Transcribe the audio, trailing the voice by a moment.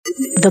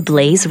The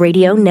Blaze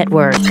Radio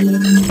Network.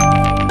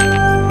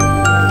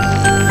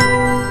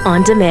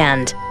 On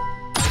demand.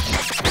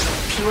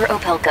 Pure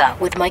Opelka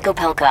with Mike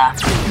Opelka.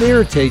 It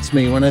irritates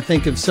me when I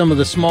think of some of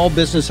the small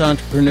business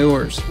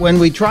entrepreneurs. When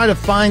we try to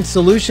find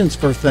solutions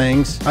for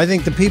things, I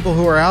think the people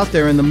who are out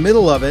there in the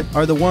middle of it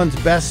are the ones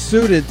best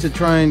suited to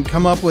try and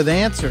come up with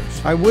answers.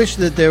 I wish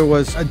that there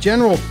was a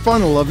general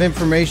funnel of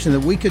information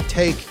that we could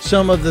take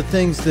some of the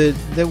things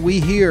that we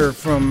hear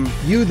from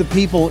you, the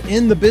people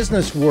in the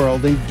business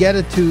world, and get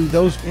it to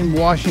those in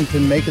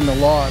Washington making the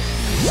laws.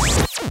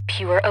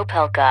 Pure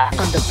Opelka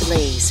on the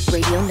Blaze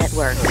Radio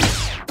Network.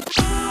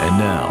 And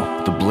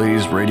now, the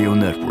Blaze Radio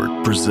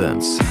Network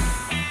presents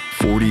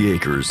 40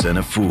 Acres and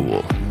a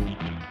Fool.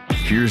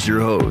 Here's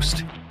your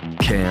host,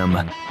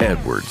 Cam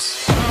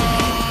Edwards.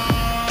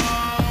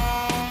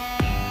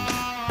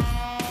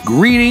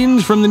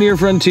 Greetings from the near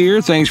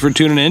frontier. Thanks for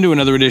tuning in to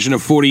another edition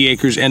of 40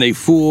 Acres and a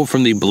Fool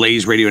from the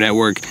Blaze Radio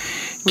Network.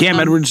 Cam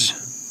Edwards.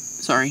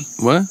 Sorry.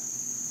 What?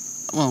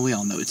 Well, we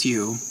all know it's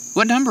you.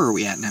 What number are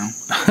we at now?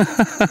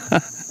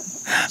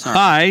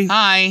 Sorry.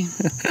 Hi.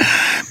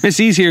 Miss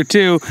E's here,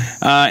 too.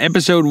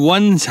 Episode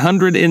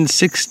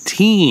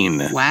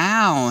 116.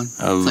 Wow.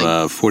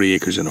 Of 40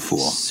 Acres and a Fool.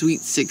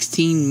 Sweet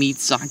 16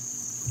 meets...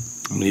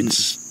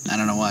 Meets... I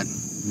don't know what.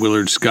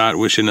 Willard Scott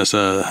wishing us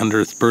a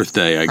 100th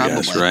birthday, I Probably.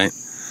 guess, right?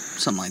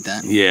 Something like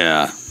that.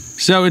 Yeah.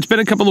 So it's been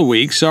a couple of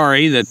weeks.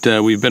 Sorry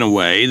that we've been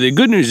away. The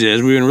good news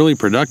is we've been really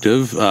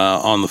productive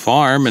on the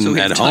farm and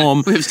at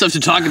home. We have stuff to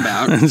talk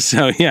about.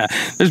 So, yeah,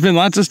 there's been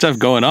lots of stuff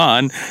going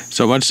on,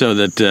 so much so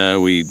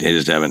that we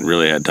just haven't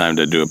really had time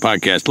to do a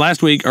podcast.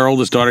 Last week, our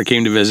oldest daughter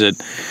came to visit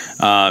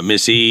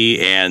Miss E,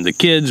 and the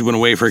kids went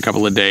away for a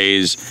couple of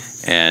days,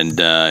 and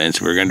so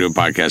we were going to do a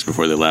podcast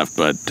before they left,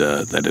 but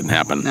that didn't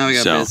happen. Now we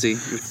got busy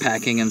with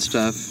packing and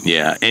stuff.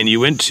 Yeah, and you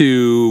went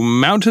to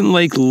Mountain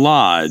Lake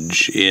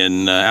Lodge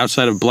in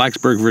outside of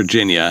Blacksburg,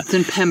 Virginia. It's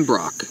in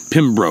Pembroke.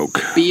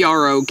 Pembroke.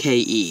 Broke.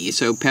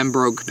 So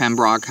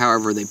Pembroke,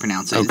 however they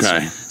pronounce it.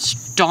 Okay.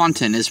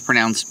 Staunton is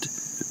pronounced...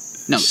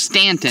 No,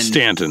 Stanton.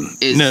 Stanton.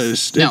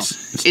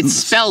 It's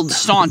spelled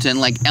Staunton,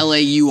 like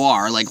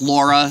L-A-U-R. Like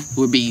Laura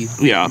would be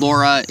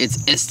Laura. It's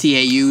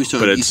S-T-A-U,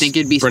 so you think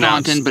it'd be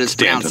Staunton, but it's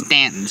pronounced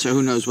Stanton. So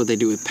who knows what they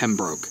do with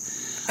Pembroke.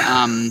 So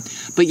I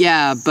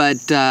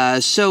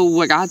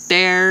got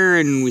there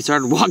and we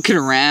started walking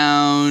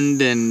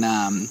around and...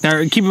 now,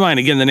 keep in mind,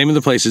 again, the name of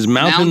the place is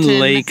Mountain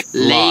Lake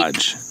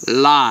Lodge.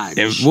 And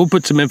we'll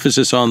put some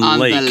emphasis on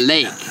lake. On the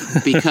lake,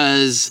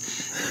 because...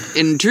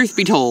 In truth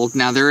be told,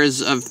 now there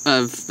is a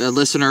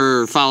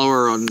listener or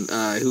follower on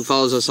who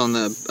follows us on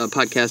the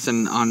podcast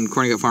and on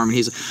Corning Farm, and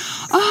he's like,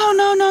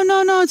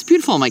 oh, no, it's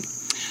beautiful. I'm like,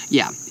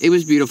 yeah, it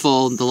was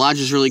beautiful. The lodge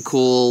is really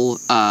cool.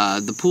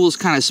 The pool is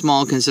kind of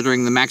small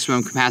considering the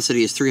maximum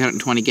capacity is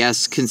 320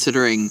 guests,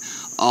 considering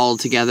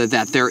altogether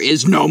that there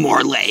is no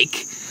more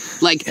lake.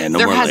 Like,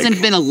 there hasn't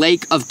been a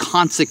lake of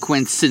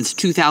consequence since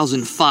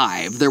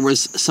 2005. There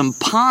was some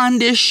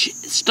pondish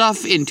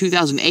stuff in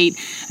 2008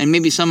 and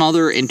maybe some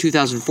other in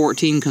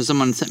 2014 because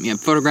someone sent me a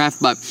photograph.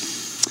 But,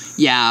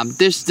 yeah,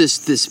 there's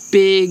this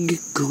big,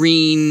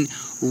 green,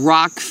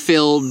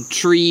 rock-filled,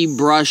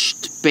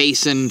 tree-brushed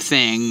basin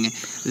thing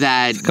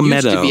that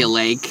used to be a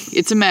lake.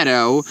 It's a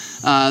meadow.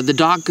 The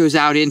dock goes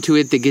out into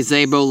it. The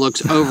gazebo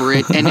looks over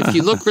it. And if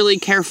you look really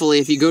carefully,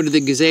 if you go to the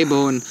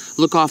gazebo and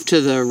look off to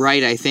the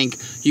right, I think,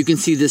 you can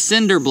see the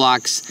cinder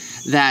blocks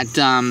that,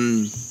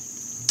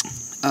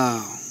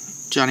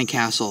 Johnny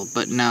Castle,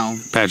 but no.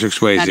 Patrick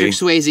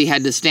Swayze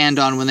had to stand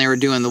on when they were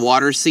doing the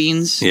water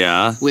scenes.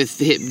 Yeah.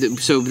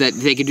 So that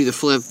they could do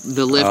the lift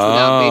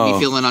without baby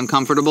feeling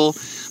uncomfortable.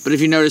 But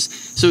if you notice,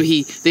 so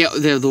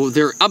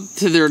they're up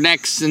to their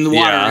necks in the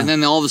water, and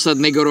then all of a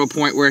sudden they go to a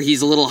point where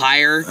he's a little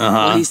higher.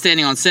 Well, he's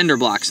standing on cinder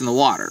blocks in the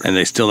water. And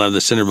they still have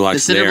the cinder blocks.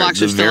 The cinder blocks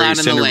are still out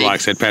in the lake.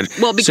 Blocks at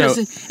Patrick. Well, because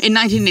in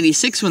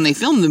 1986 when they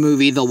filmed the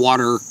movie, the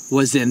water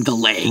was in the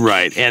lake.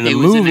 Right, and the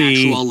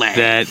movie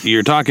that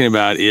you're talking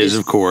about is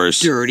of course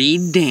Dirty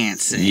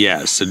Dancing.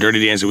 Yes, so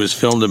Dirty Dancing was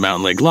filmed at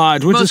Mountain Lake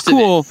Lodge, which is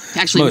cool.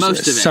 Actually,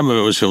 most of it. Some of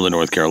it was filmed in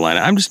North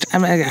Carolina. I'm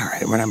all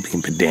right. When I'm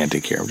being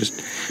pedantic here, I'm just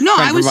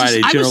I was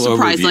surprised.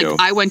 Overview. Like,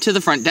 I went to the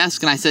front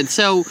desk and I said,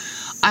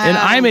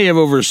 I may have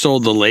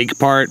oversold the lake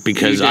part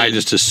because I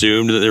just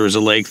assumed that there was a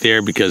lake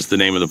there because the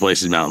name of the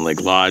place is Mountain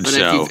Lake Lodge. But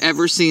if you've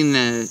ever seen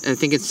I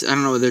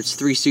don't know whether it's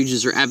Three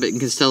Stooges or Abbott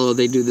and Costello,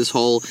 they do this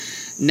whole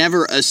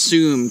never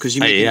assume because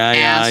you make an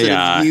ass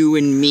out of you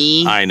and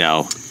me. I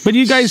know. But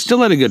you guys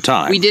still had a good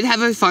time. We did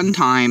have a fun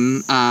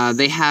time.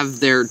 They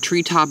have their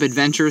treetop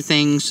adventure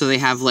thing, so they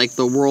have like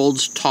the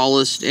world's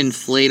tallest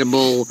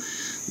inflatable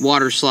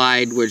water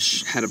slide,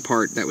 which had a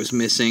part that was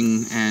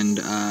missing, and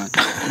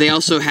they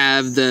also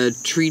have the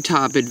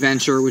treetop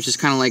adventure, which is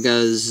kind of like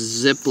a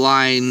zip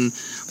line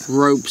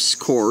ropes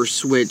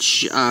course,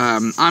 which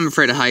I'm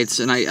afraid of heights,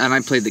 and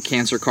I played the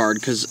cancer card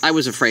because I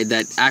was afraid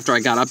that after I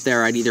got up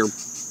there I'd either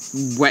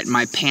wet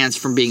my pants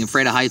from being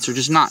afraid of heights or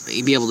just not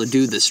be able to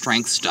do the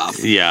strength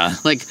stuff. Yeah.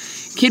 Like,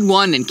 Kid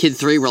 1 and Kid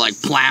 3 were like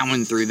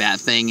plowing through that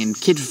thing, and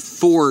Kid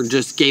 4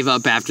 just gave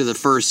up after the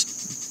first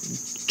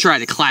try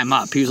to climb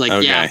up. He was like,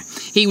 Okay. yeah.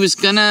 He was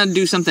gonna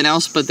do something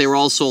else, but they were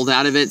all sold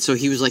out of it, so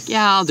he was like,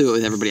 yeah, I'll do it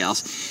with everybody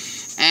else.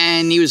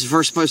 And he was the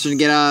first person to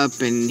get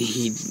up, and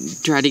he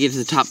tried to get to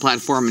the top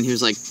platform, and he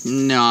was like,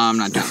 no, I'm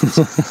not doing this.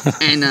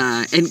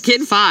 And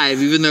Kid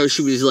 5, even though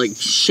she was like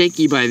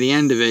shaky by the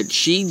end of it,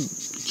 she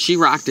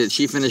rocked it.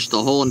 She finished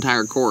the whole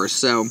entire course.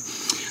 So,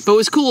 but it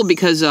was cool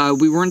because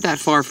we weren't that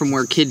far from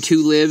where Kid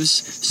 2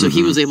 lives, so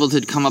he was able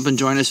to come up and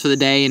join us for the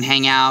day and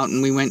hang out,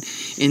 and we went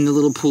in the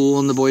little pool,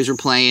 and the boys were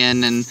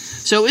playing, and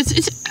so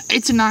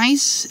it's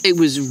nice. It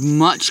was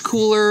much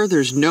cooler.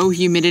 There's no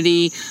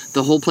humidity.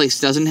 The whole place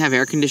doesn't have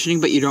air conditioning,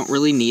 but you don't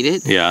really need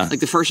it. Yeah. Like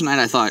the first night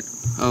I thought,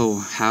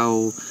 oh,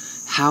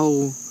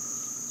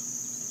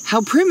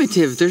 how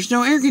primitive. There's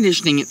no air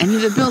conditioning in any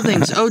of the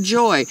buildings. Oh,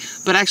 joy.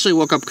 But I actually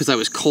woke up because I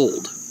was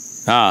cold.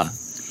 Ah.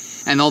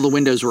 And all the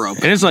windows were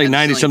open. And it's like And the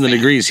 90-something ceiling fan.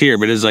 degrees here,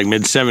 but it's like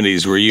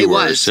mid-70s where you It were.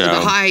 was. So The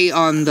high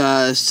on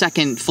the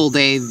second full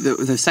day,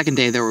 the second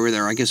day that we were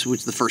there, I guess, which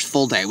was the first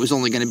full day, was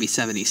only going to be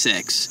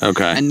 76.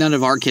 Okay. And none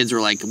of our kids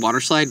were like, water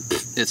slide?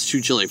 Pfft, it's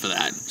too chilly for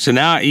that. So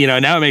now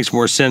it makes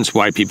more sense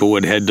why people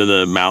would head to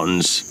the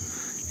mountains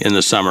in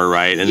the summer,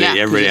 right? And Yeah,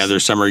 every 'cause other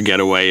summer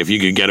getaway, if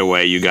you could get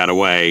away, you got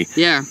away.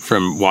 Yeah.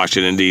 From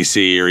Washington,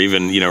 D.C., or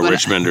even, But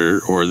Richmond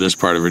or this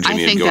part of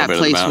Virginia. I think and go that up into the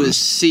place mountains. was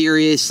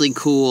seriously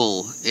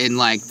cool in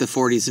like the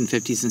 40s and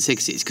 50s and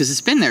 60s because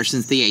it's been there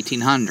since the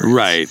 1800s.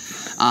 Right.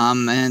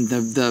 And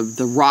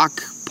the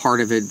rock part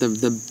of it,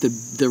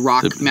 the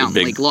rock The mountain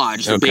big- lake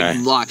lodge, the okay,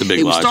 big lodge. the big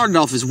it lodge. started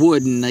off as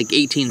wood in like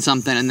 18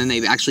 something, and then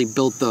they actually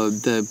built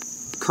the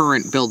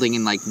current building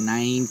in like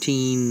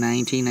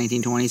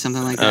 1920,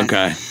 something like that.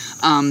 Okay.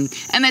 And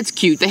that's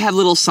cute. They have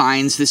little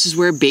signs. This is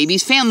where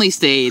baby's family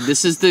stayed.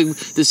 This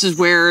is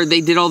where they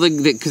did all the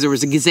because there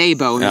was a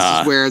gazebo, and this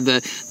is where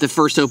the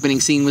first opening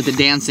scene with the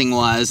dancing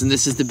was, and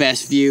this is the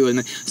best view.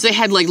 And so they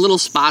had like little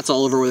spots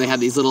all over where they had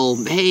these little,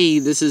 hey,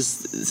 this is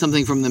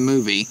something from the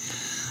movie.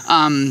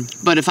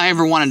 But if I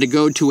ever wanted to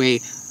go to a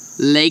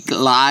lake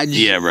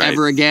lodge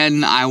ever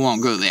again, I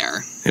won't go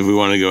there. If we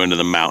want to go into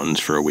the mountains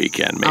for a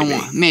weekend,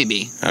 maybe.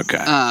 Maybe. Okay.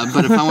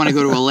 But if I want to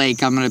go to a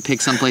lake, I'm going to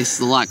pick someplace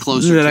a lot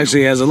closer that to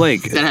actually has a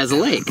lake. that has a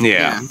lake.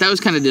 Yeah. That was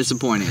kind of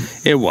disappointing.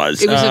 It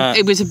was.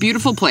 It was a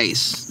beautiful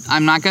place.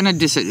 I'm not going to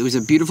diss it. It was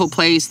a beautiful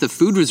place. The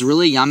food was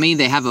really yummy.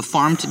 They have a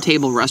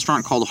farm-to-table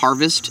restaurant called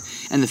Harvest,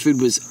 and the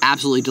food was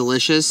absolutely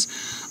delicious.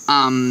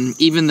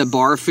 Even the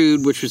bar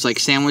food, which was like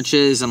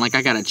sandwiches and like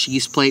I got a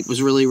cheese plate,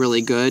 was really,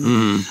 really good.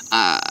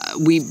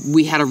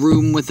 We had a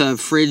room with a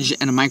fridge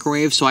and a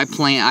microwave, so I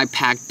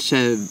packed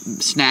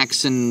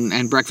snacks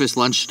and breakfast,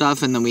 lunch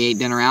stuff, and then we ate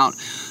dinner out.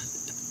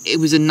 It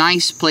was a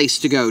nice place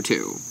to go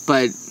to,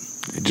 but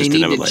they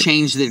need to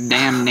change the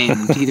damn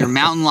name to either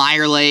Mountain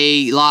Liar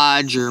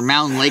Lodge or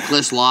Mountain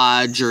Lakeless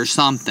Lodge or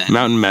something.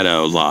 Mountain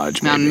Meadow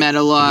Lodge. Mountain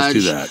Meadow Lodge.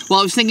 Let's do that. Well,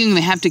 I was thinking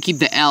they have to keep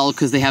the L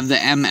because they have the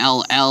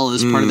MLL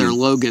as part of their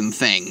Logan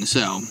thing.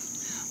 So,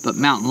 but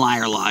Mountain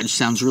Liar Lodge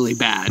sounds really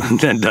bad.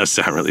 That does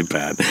sound really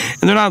bad.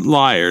 And they're not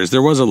liars.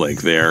 There was a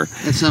lake there.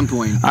 At some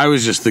point. I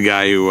was just the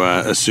guy who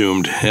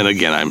assumed. And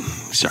again, I'm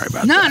sorry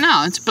about that.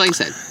 No, it's like I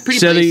said, pretty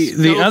So place.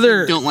 the Go if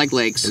other you don't like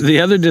lakes.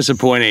 The other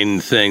disappointing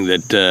thing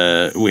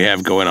that we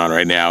have going on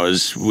right now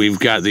is we've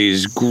got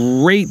these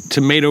great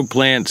tomato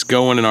plants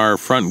going in our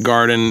front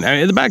garden. I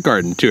mean, in the back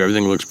garden too.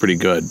 Everything looks pretty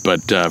good.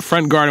 But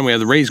front garden, we have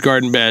the raised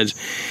garden beds.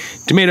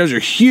 Tomatoes are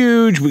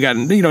huge. We got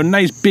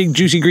nice big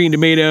juicy green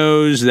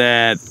tomatoes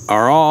that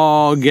are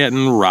all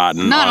getting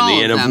rotten Not on all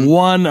the end of of them.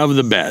 one of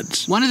the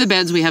beds. One of the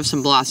beds we have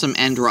some blossom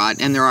and rot,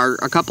 and there are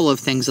a couple of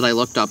things that I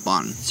looked up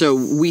on. So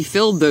we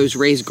filled those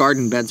raised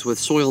garden beds with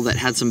soil that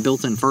had some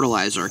built-in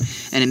fertilizer,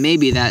 and it may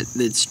be that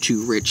it's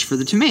too rich for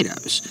the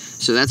tomatoes.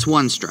 So that's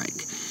one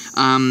strike.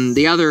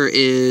 The other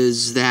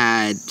is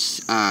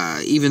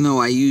that even though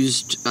I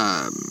used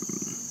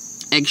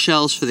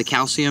eggshells for the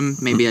calcium,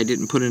 maybe I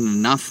didn't put in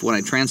enough when I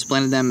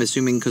transplanted them,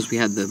 assuming because we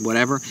had the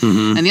whatever.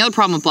 Mm-hmm. And the other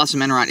problem with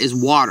blossom and rot is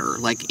water,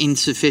 like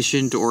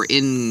insufficient or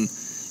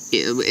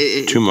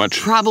Too much.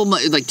 Problem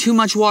like too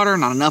much water,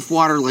 not enough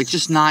water, like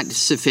just not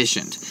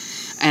sufficient.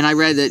 And I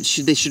read that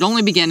they should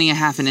only be getting a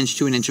half an inch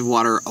to an inch of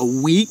water a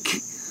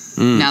week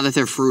now that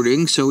they're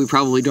fruiting, so we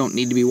probably don't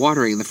need to be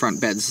watering the front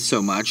beds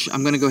so much.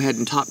 I'm going to go ahead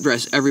and top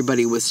dress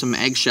everybody with some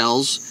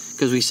eggshells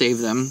because we save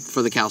them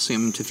for the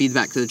calcium to feed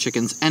back to the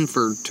chickens and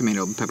for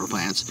tomato and pepper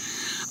plants.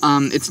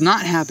 It's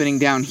not happening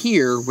down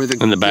here where the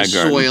back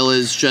garden. soil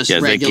is just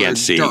regular they can't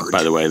see. dirt.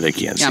 By the way, they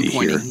can't see I'm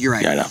pointing. here. You're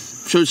right. Yeah, I know.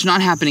 So it's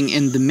not happening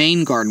in the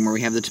main garden where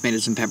we have the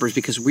tomatoes and peppers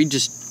because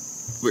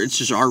it's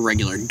just our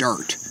regular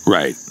dirt.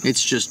 Right.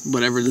 It's just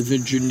whatever the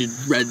Virginia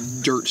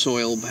red dirt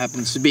soil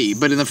happens to be.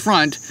 But in the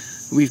front,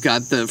 we've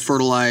got the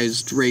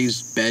fertilized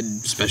raised bed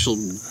special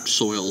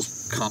soil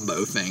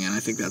combo thing, and I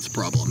think that's a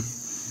problem.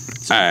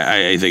 So.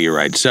 I think you're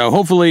right. So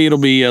hopefully it'll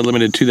be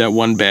limited to that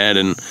one bed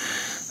and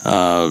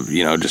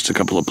just a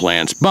couple of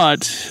plants.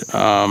 But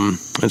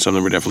it's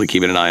something we're definitely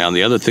keeping an eye on.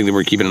 The other thing that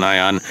we're keeping an eye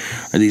on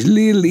are these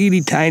little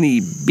itty tiny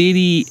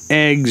bitty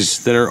eggs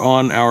that are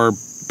on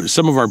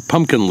some of our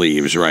pumpkin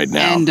leaves right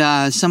now.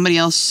 And somebody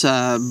else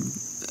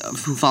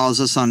who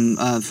follows us on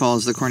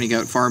follows the Corny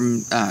Goat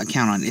Farm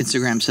account on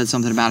Instagram, said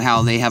something about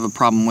how they have a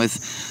problem with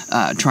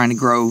trying to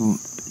grow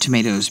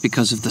tomatoes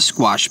because of the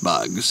squash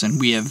bugs, and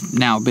we have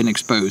now been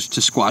exposed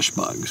to squash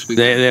bugs.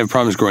 They have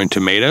problems growing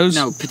tomatoes?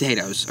 No,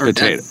 potatoes. Or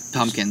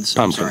pumpkins.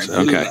 Pumpkins,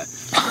 okay.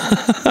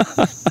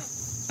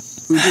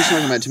 We were just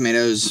talking about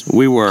tomatoes.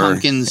 We were.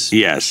 Pumpkins.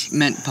 Yes.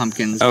 Meant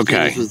pumpkins. Okay.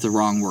 Potatoes was the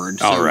wrong word.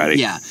 So, Alrighty.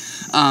 Yeah.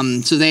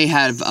 So they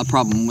have a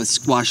problem with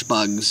squash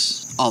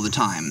bugs all the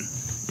time.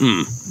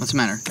 What's the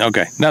matter?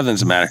 Okay.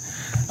 Nothing's the matter.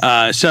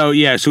 So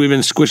we've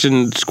been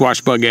squishing squash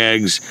bug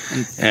eggs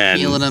and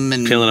peeling them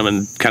and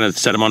kind of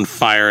set them on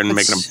fire and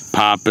making them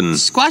pop. And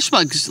squash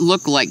bugs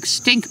look like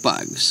stink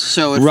bugs.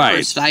 So at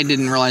first I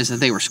didn't realize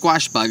that they were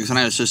squash bugs, and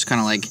I was just kind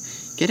of like,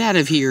 get out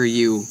of here,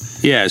 you.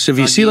 Yeah, so if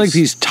you see like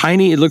these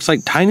tiny, it looks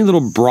like tiny little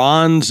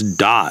bronze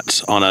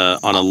dots on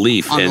a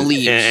leaf, on the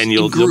leaves, and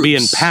they'll be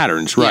in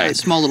patterns, right? Yeah,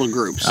 small little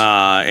groups.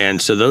 And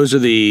so those are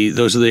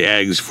the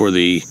eggs for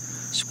the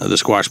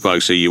squash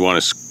bug. So you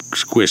want to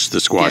squish the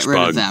squash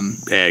bug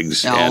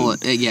eggs.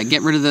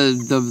 Get rid of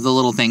the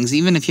little things.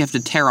 Even if you have to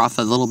tear off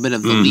a little bit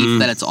of the leaf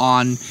that it's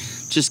on,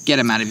 just get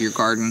them out of your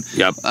garden.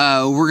 Yep.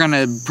 We're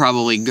gonna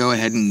probably go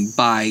ahead and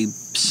buy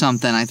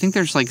something. I think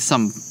there's like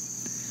some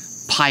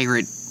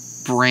pirate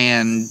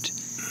brand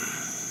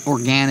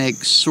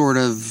organic sort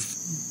of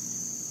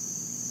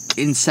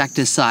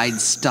insecticide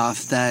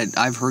stuff that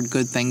I've heard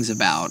good things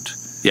about.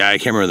 Yeah, I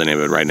can't remember the name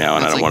of it right now,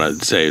 and I don't want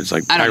to say it's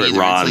like Pirate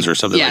Ron's or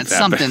something like that. Yeah, it's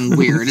something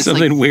weird. It's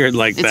something weird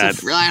like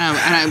that.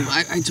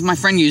 My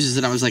friend uses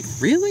it. I was like,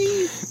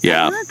 really?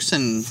 Yeah. That works?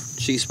 And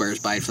she swears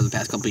by it for the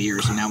past couple of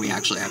years, and now we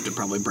actually have to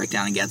probably break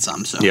down and get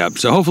some. So. Yeah,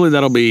 so hopefully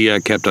that'll be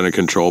kept under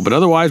control. But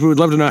otherwise, we would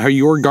love to know how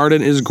your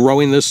garden is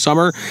growing this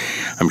summer.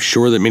 I'm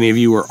sure that many of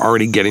you are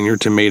already getting your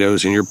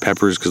tomatoes and your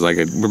peppers, because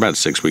we're about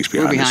 6 weeks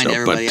behind. We're behind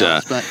everybody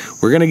else, but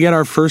we're going to get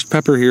our first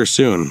pepper here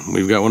soon.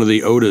 We've got one of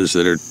the Odas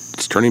that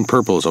it's turning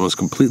purple. It's almost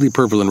completely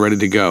purple and ready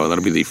to go.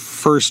 That'll be the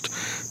first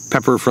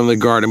pepper from the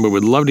garden. But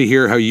we'd love to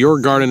hear how your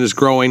garden is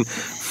growing.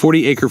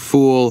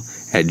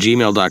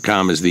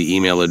 40acrefool@gmail.com is the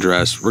email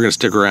address. We're going to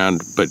stick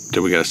around, but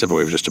we got to step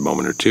away for just a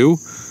moment or two.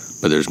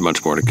 But there's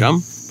much more to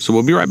come. So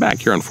we'll be right back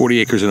here on 40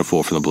 Acres and a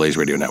Fool from the Blaze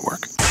Radio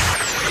Network.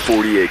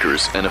 40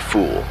 Acres and a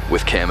Fool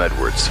with Cam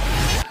Edwards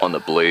on the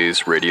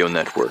Blaze Radio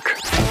Network.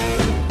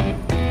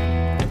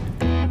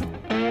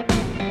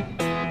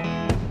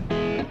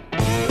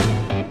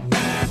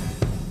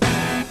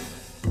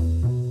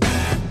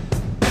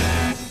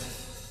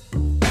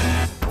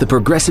 The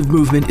progressive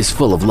movement is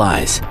full of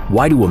lies.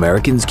 Why do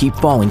Americans keep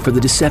falling for the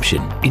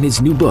deception? In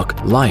his new book,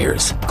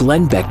 Liars,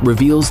 Glenn Beck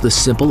reveals the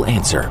simple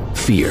answer: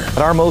 fear. At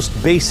our most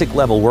basic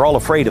level, we're all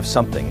afraid of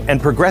something,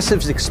 and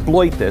progressives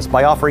exploit this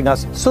by offering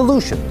us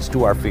solutions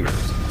to our fears.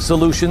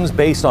 Solutions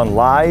based on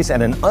lies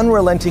and an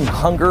unrelenting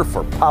hunger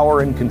for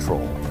power and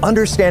control.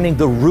 Understanding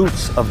the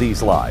roots of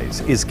these lies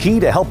is key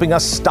to helping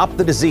us stop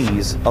the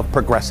disease of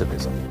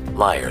progressivism.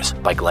 Liars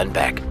by Glenn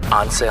Beck.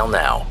 On sale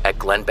now at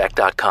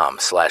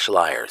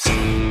glennbeck.com/liars.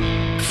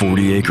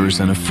 40 Acres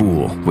and a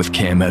Fool with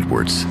Cam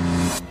Edwards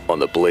on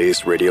the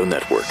Blaze Radio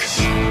Network.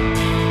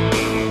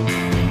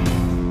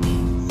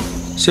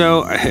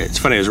 So it's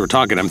funny, as we're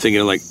talking, I'm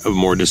thinking of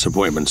more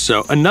disappointments.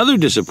 So another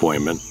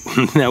disappointment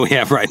that we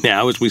have right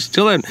now is we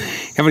still have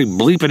any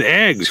bleeping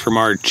eggs from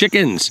our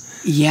chickens.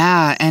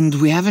 Yeah, and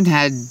we haven't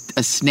had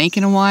a snake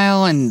in a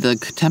while, and the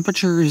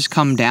temperature has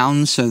come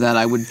down so that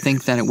I would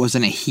think that it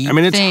wasn't a heat thing.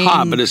 It's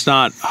hot, but it's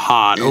not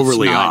hot,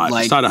 overly hot.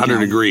 It's not 100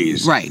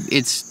 degrees. Right.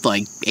 It's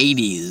like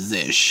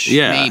 80s-ish,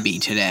 maybe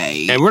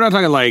today. And we're not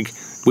talking like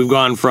we've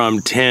gone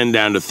from 10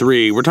 down to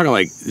 3. We're talking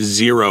like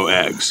 0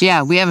 eggs.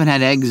 Yeah, we haven't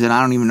had eggs in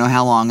I don't even know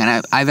how long.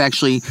 And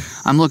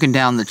I'm looking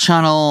down the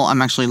channel.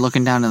 I'm actually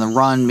looking down in the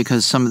run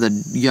because some of the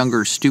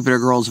younger, stupider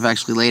girls have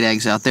actually laid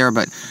eggs out there,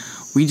 but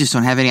we just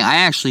don't have any.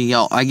 I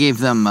gave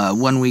them a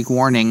 1-week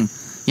warning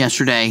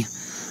yesterday.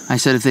 I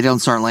said if they don't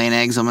start laying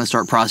eggs, I'm going to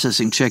start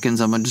processing chickens.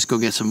 I'm going to just go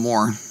get some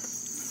more.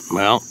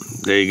 Well,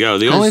 there you go.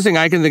 The only thing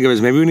I can think of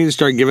is maybe we need to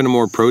start giving them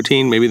more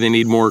protein. Maybe they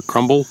need more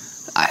crumble.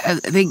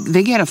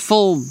 They get a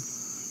full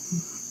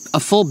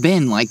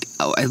bin,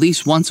 at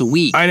least once a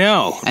week. I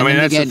know. And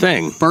that's the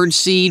thing. Bird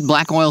seed,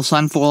 black oil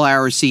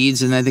sunflower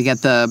seeds, and then they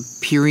get the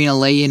Purina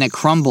Lay-In a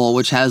crumble,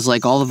 which has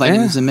all the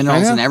vitamins and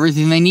minerals and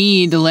everything they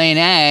need to lay an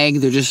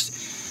egg. They're just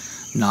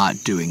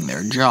not doing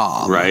their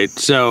job. Right.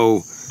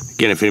 So,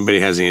 again, if anybody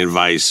has any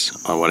advice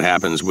on what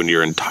happens when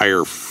your entire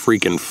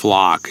freaking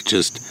flock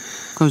just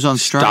goes on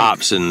strike,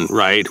 stops, and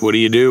what do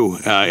you do?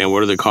 And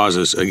what are the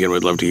causes? Again,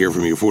 we'd love to hear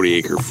from you.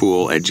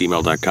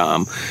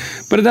 40acrefool@gmail.com.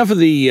 But enough of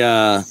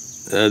the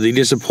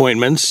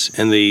disappointments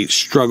and the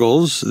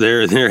struggles.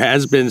 There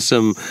has been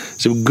some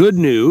good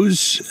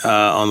news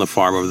on the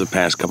farm over the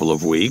past couple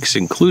of weeks,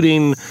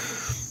 including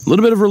a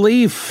little bit of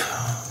relief,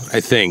 I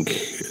think,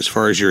 as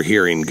far as your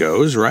hearing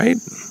goes, right?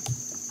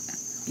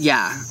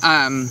 Yeah,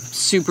 I'm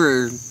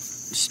super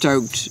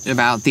stoked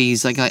about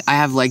these. I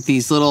have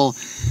these little...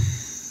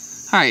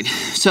 All right,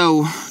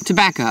 so to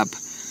back up,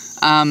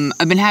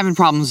 I've been having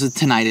problems with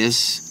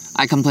tinnitus.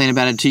 I complain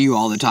about it to you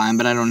all the time,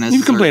 but I don't necessarily.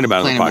 You complain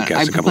about it on the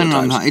podcast a couple of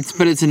times.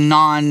 But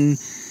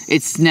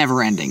it's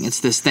never ending. It's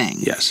this thing.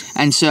 Yes.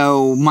 And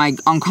so my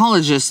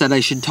oncologist said I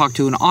should talk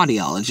to an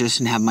audiologist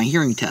and have my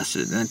hearing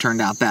tested. And it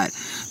turned out that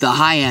the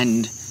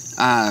high-end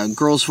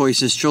girls'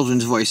 voices,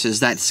 children's voices,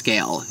 that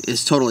scale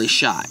is totally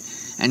shot.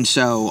 And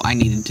so I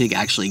needed to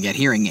actually get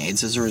hearing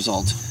aids as a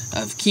result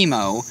of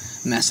chemo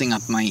messing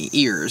up my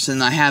ears.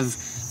 And I have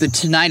the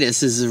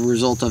tinnitus as a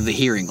result of the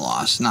hearing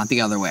loss, not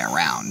the other way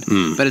around.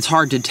 But it's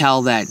hard to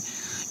tell that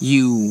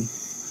you...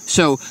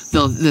 So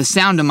the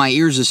sound in my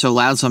ears is so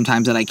loud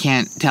sometimes that I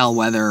can't tell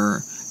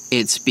whether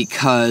it's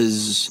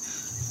because...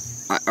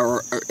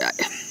 Or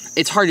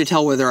it's hard to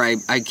tell whether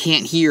I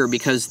can't hear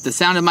because the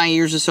sound in my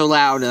ears is so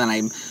loud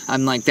and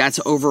I'm like,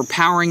 that's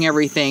overpowering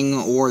everything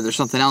or there's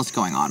something else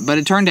going on. But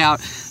it turned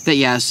out that,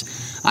 yes,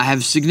 I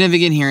have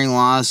significant hearing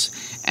loss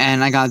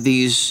and I got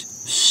these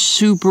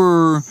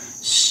super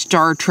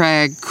Star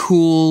Trek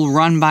cool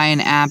run by an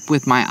app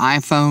with my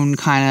iPhone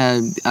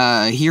kind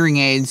of hearing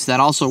aids that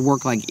also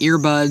work like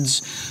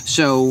earbuds.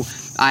 So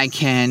I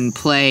can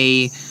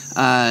play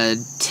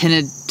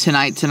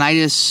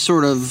tinnitus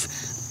sort of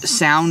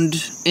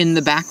sound in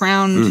the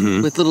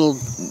background with little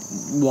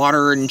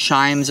water and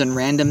chimes and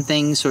random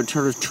things, so it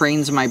sort of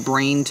trains my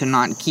brain to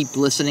not keep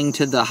listening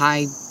to the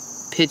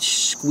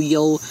high-pitched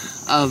squeal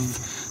of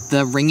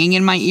the ringing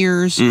in my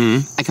ears.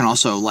 I can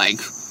also, like,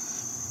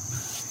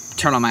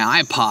 turn on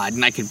my iPod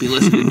and I could be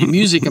listening to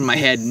music in my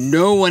head.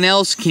 No one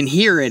else can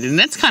hear it, and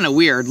that's kind of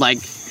weird. Like,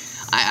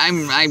 I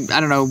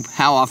don't know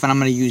how often I'm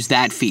going to use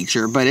that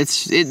feature, but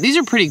these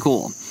are pretty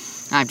cool,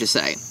 I have to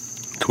say.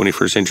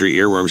 21st century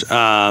earworms.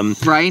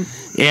 Right?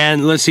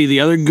 And let's see, the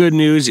other good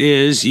news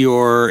is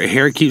your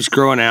hair keeps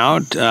growing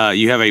out.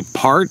 You have a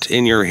part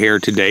in your hair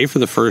today for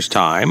the first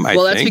time, I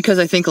think. That's because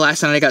I think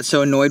last night I got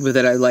so annoyed with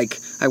it.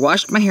 I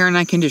washed my hair and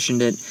I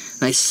conditioned it,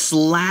 and I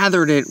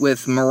slathered it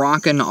with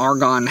Moroccan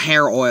argan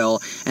hair oil,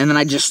 and then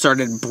I just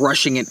started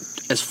brushing it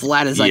as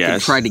flat as I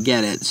could try to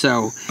get it.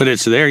 So, but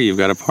it's there. You've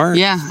got a part.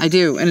 Yeah, I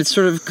do. And it's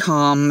sort of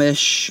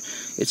calmish.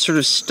 It's sort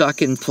of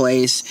stuck in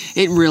place.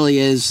 It really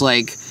is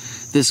like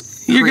this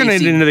You're going to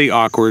get into the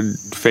awkward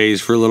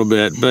phase for a little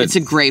bit, but... It's a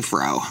gray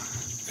fro.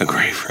 A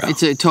gray fro.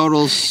 It's a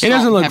total It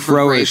doesn't look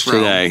fro-ish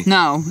today.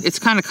 No, it's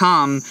kind of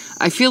calm.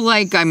 I feel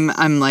like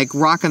I'm like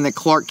rocking the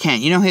Clark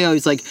Kent. You know how he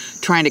always like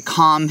trying to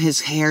calm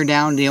his hair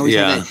down? He always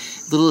had that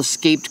little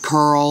escaped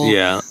curl.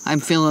 Yeah.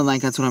 I'm feeling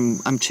like that's what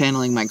I'm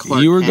channeling my Clark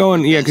Kent. You were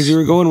going, because you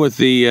were going with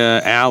the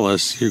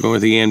Alice. You're going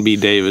with the Ann B.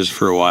 Davis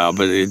for a while,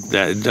 but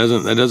that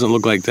doesn't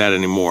look like that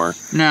anymore.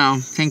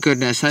 No, thank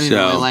goodness. I didn't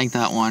really like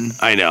that one.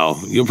 I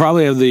know. You'll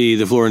probably have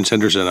the Florence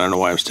Henderson. I don't know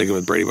why I'm sticking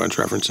with Brady Bunch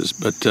references,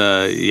 but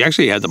you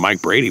actually had the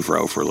Mike Brady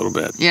fro for a little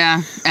bit.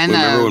 Yeah. And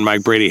remember when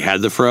Mike Brady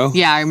had the fro?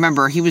 Yeah, I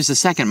remember. He was the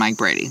second Mike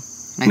Brady.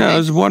 It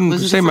was one,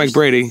 same Mike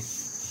Brady.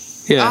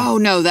 Yeah. Oh,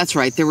 no, that's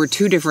right. There were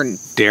two different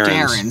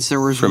Darrens. There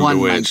was one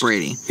Mike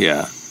Brady.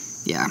 Yeah.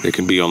 Yeah. There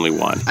can be only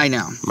one. I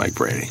know. Mike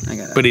Brady. I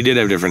got it. But he did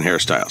have different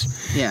hairstyles.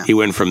 Yeah. He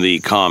went from the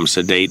calm,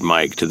 sedate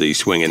Mike to the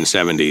swinging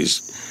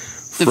 70s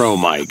fro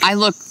Mike.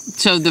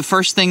 So the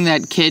first thing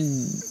that kid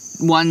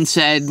one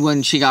said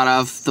when she got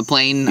off the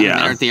plane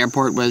at the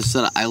airport was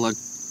that I looked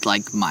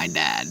like my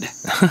dad.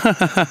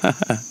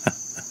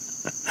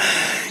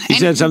 He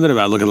said something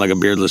about looking like a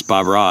beardless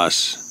Bob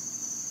Ross,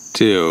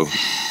 too.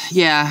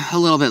 Yeah, a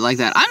little bit like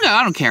that.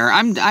 I don't care.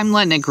 I'm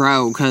letting it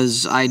grow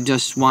because I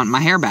just want my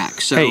hair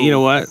back. So hey, you know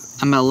what?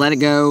 I'm gonna let it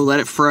go,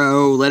 let it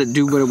fro, let it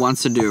do what it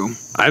wants to do.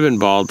 I've been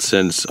bald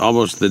since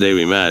almost the day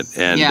we met,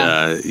 and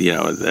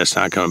that's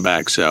not coming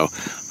back. So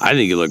I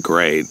think you look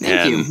great.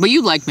 Thank you. But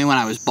you liked me when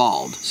I was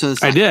bald, so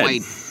it's not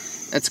quite.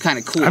 That's kind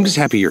of cool. I'm just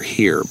happy you're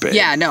here, babe.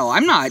 Yeah, no,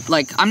 I'm not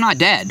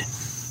dead.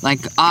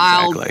 Like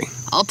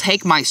I'll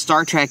take my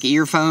Star Trek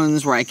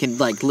earphones where I can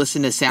like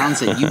listen to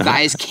sounds that you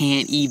guys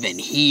can't even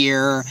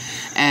hear,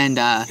 and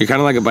you're kind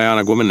of like a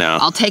bionic woman now.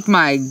 I'll take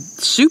my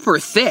super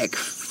thick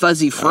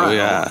fuzzy fro. Oh,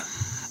 yeah.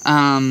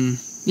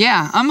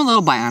 Yeah, I'm a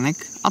little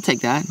bionic. I'll take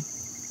that.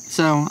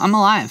 So I'm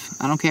alive.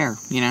 I don't care.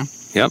 You know.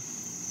 Yep.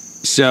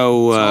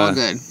 So it's all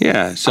good.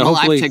 Yeah. So I'm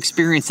hopefully alive to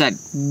experience that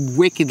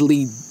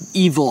wickedly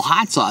evil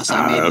hot sauce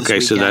I made this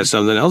weekend. So that's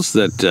something else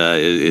that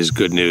is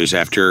good news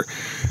after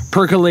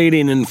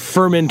percolating and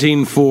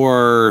fermenting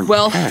for.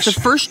 Well,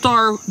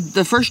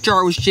 the first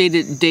jar was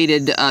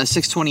dated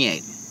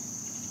 6/28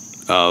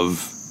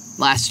 of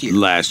last year.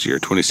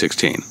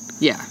 2016.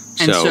 Yeah.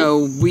 And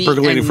so we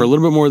percolating for a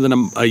little bit more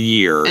than a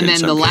year. And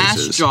then the cases.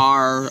 last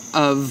jar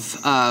of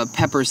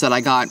peppers that I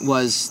got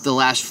was the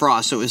last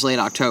frost, so it was late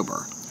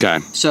October. Okay.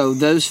 So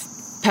those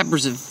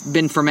peppers have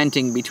been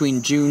fermenting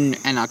between June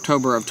and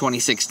October of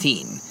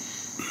 2016.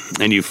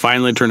 And you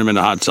finally turned them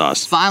into hot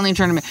sauce. Finally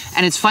turned them,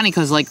 and it's funny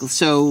because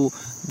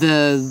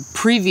the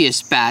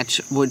previous batch,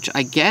 which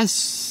I guess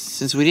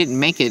since we didn't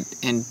make it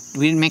and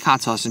we didn't make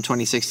hot sauce in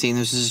 2016,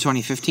 this is a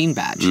 2015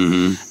 batch.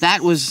 Mm-hmm.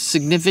 That was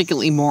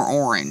significantly more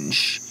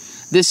orange.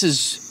 This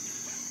is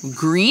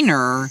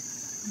greener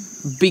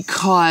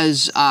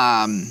because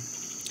out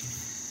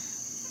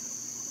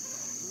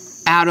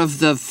of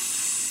the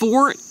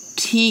 14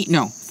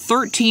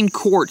 13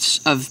 quarts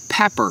of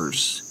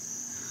peppers,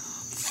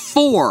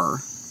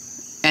 4,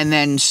 and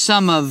then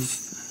some of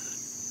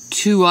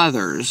 2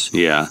 others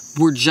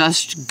were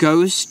just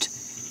ghost,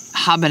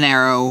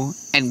 habanero,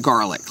 and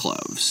garlic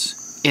cloves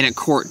in a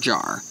quart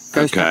jar.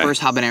 Ghost peppers,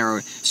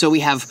 habanero. So we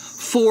have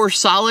 4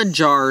 solid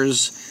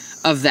jars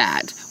of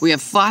that. We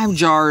have 5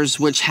 jars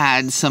which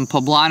had some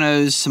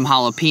poblanos, some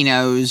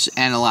jalapenos,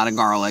 and a lot of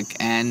garlic,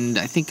 and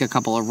I think a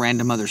couple of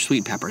random other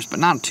sweet peppers, but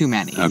not too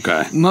many.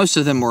 Okay. Most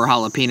of them were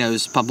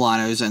jalapenos,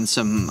 poblanos, and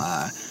some,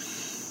 I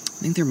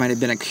think there might have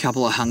been a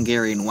couple of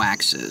Hungarian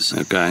waxes.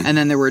 Okay. And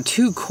then there were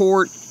 2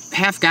 quart,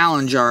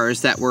 half-gallon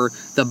jars that were,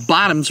 the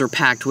bottoms are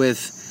packed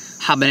with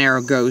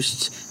habanero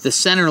ghosts. The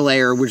center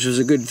layer, which was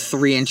a good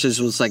 3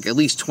 inches, was like at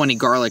least 20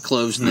 garlic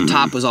cloves, and the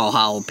top was all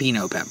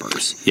jalapeno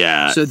peppers.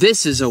 Yeah. So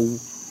this is a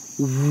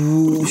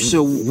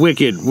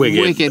wicked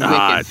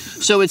hot.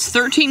 So it's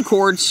 13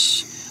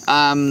 quarts,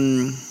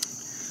 2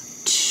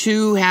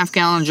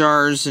 half-gallon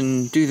jars,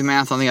 and do the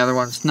math on the other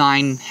ones,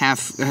 9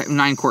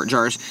 quart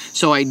jars.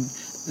 So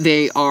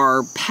they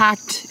are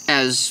packed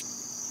as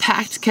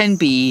packed can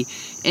be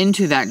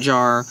into that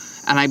jar.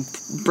 And I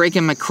break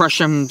them, I crush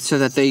them so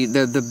that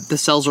the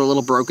cells are a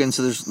little broken,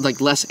 so there's like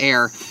less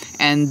air.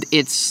 And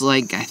it's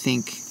like, I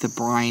think the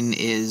brine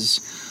is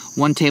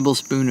 1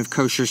 tablespoon of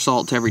kosher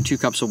salt to every 2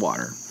 cups of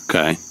water.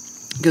 Okay.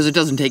 Because it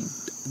doesn't take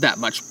that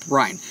much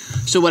brine.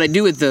 So what I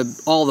do with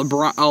all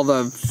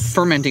the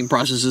fermenting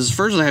processes,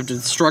 first I have to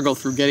struggle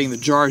through getting the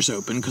jars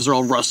open because they're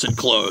all rusted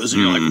closed,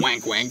 and you're like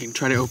wank wank and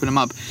try to open them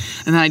up.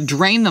 And then I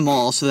drain them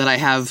all so that I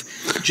have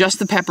just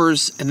the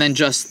peppers and then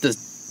just the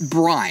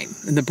brine.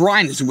 And the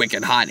brine is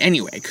wicked hot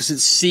anyway because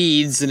it's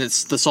seeds and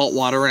it's the salt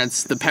water and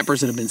it's the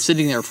peppers that have been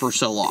sitting there for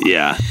so long.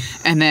 Yeah.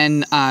 And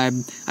then I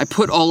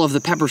put all of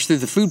the peppers through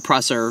the food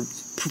processor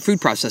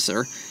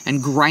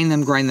and grind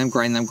them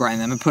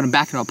and put them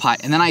back in a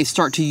pot. And then I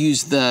start to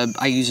use a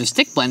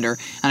stick blender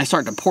and I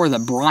start to pour the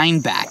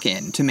brine back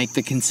in to make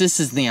the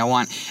consistency I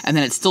want. And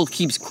then it still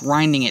keeps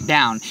grinding it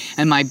down.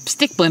 And my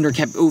stick blender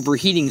kept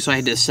overheating, so I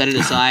had to set it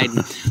aside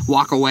and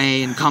walk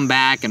away and come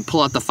back and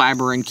pull out the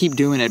fiber and keep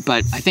doing it.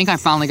 But I think I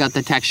finally got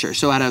the texture.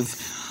 So out of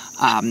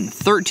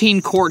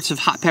 13 quarts of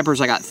hot peppers,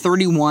 I got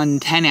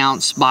 31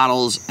 10-ounce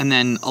bottles and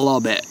then a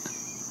little bit.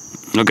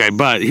 Okay,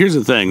 but here's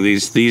the thing.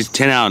 These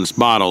 10-ounce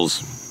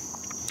bottles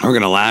are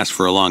going to last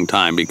for a long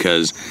time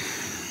because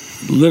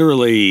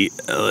literally,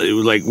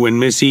 like when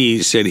Miss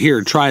E said,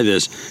 here, try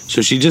this.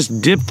 So she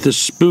just dipped the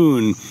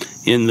spoon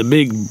in the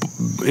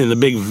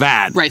big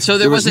vat. Right, so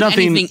there wasn't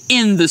anything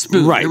in the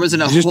spoon. Right, there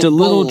wasn't just a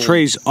little bowl.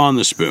 trace on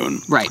the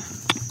spoon. Right.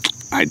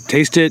 I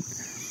taste it,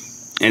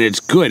 and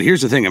it's good.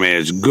 Here's the thing. I mean,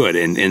 it's good.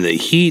 And the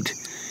heat,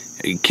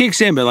 it kicks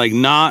in, but like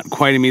not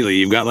quite immediately.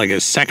 You've got like a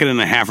second and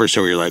a half or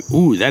so where you're like,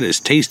 ooh, that is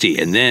tasty.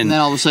 And then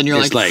all of a sudden you're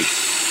it's like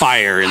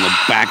fire in the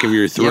back of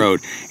your throat,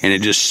 and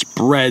it just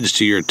spreads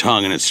to your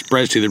tongue, and it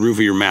spreads to the roof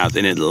of your mouth,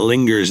 and it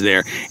lingers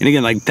there. And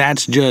again, like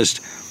that's just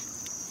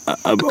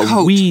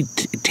a wee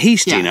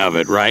tasting of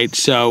it, right?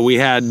 So we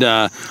had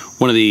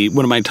one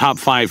of my top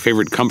 5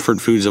 favorite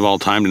comfort foods of all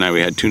time tonight. We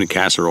had tuna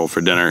casserole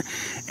for dinner,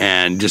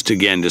 and just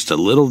a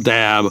little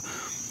dab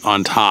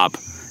on top.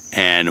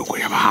 And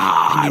you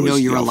know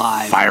you're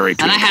alive. Fiery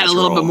tuna and I had casserole. a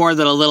little bit more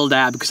than a little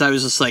dab because I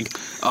was just like,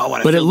 oh,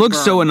 what? But it looks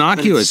so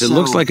innocuous. It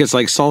looks like it's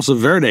like salsa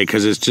verde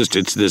because it's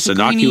this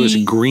innocuous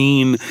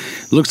green.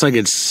 Looks like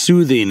it's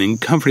soothing and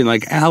comforting,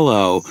 like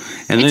aloe.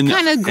 And it's then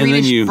kind of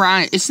greenish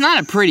brown. It's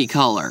not a pretty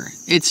color.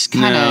 It's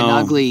kind of an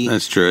ugly.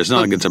 That's true. It's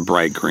not like it's a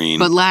bright green.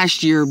 But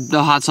last year,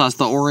 the hot sauce,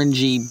 the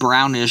orangey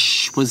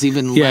brownish, was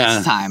even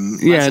less time.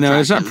 Yeah, no,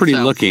 it's not pretty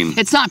looking.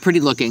 It's not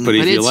pretty looking. But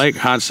if you like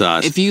hot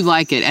sauce, if you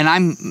like it, and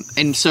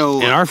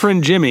our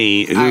friend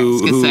Jimmy,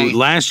 who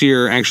last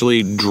year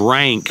actually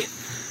drank.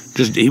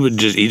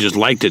 He just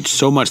liked it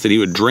so much that he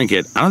would drink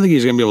it. I don't think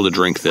he's going to be able to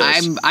drink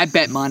this. I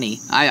bet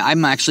money.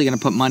 I'm actually going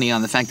to put money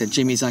on the fact that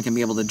Jimmy's not going to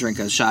be able to drink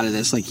a shot of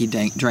this like he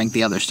drank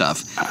the other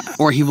stuff,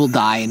 or he will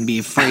die and be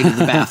afraid of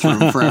the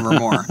bathroom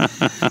forevermore.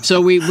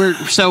 So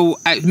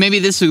maybe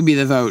this would be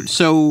the vote.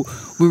 So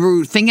we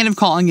were thinking of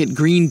calling it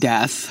Green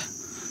Death.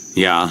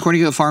 Yeah.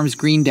 Corny Goat Farms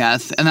Green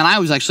Death, and then I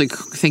was actually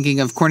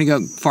thinking of Corny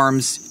Goat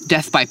Farms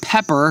Death by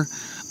Pepper,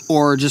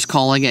 or just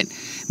calling it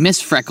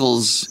Miss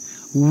Freckles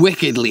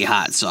Wickedly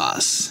Hot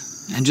Sauce,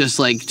 and just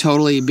like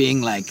totally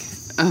being like,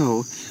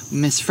 oh,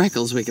 Miss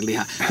Freckles Wickedly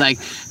Hot. Like,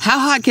 how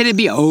hot can it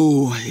be?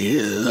 Oh,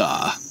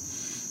 yeah.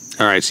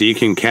 All right, so you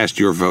can cast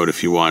your vote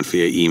if you want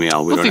via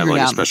email. We don't have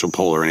like a special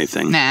poll or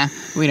anything. Nah,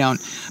 we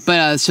don't.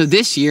 But so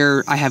this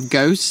year I have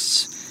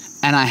ghosts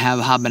and I have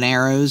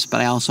habaneros,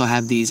 but I also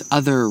have these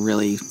other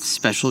really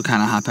special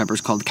kind of hot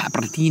peppers called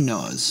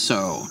capratinos.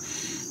 So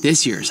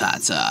this year's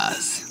hot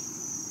sauce.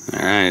 All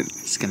right.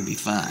 It's going to be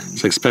fun.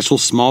 It's like special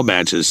small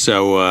batches.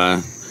 So,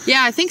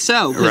 yeah, I think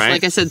so. Because,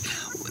 like I said,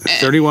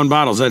 31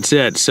 bottles, that's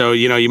it. So,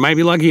 you might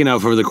be lucky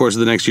enough over the course of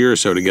the next year or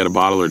so to get a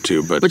bottle or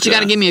two. But you got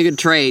to give me a good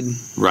trade.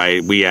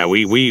 Right. We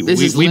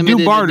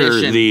do barter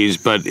edition. these,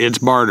 but it's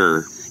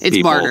barter. It's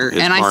barter.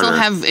 And I still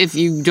have, if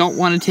you don't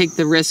want to take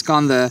the risk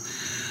on the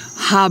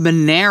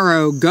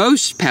habanero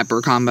ghost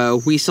pepper combo.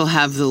 We still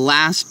have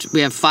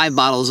we have 5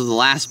 bottles of the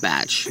last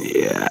batch.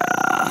 Yeah.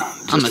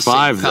 Just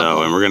 5,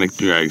 though, and we're going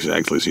to...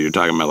 Exactly, so you're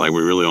talking about, like,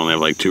 we really only have,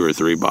 like, 2 or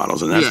 3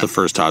 bottles, and that's the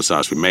first hot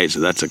sauce we made,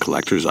 so that's a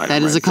collector's item.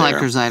 That is a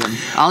collector's item.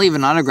 I'll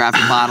even autograph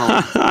a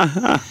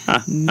bottle.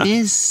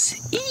 Miss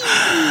E.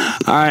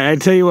 All right, I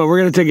tell you what, we're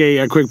going to take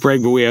a quick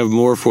break, but we have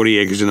more 40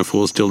 Acres and a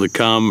Fool still to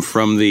come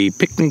from the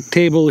picnic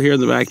table here in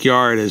the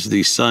backyard as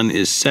the sun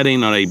is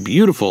setting on a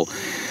beautiful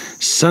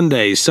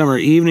Sunday summer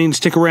evening.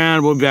 Stick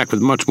around, we'll be back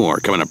with much more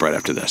coming up right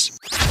after this.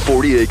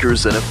 40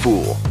 Acres and a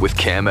Fool with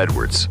Cam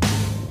Edwards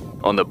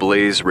on the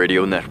Blaze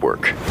Radio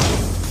Network.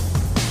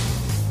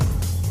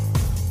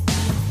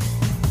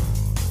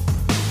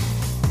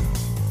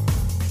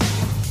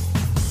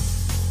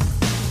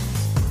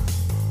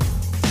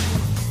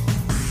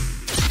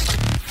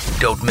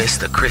 Don't miss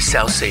the Chris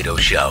Salcedo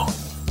Show.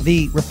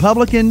 The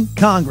Republican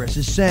Congress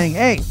is saying,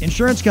 hey,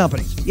 insurance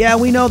companies, yeah,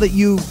 we know that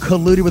you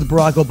colluded with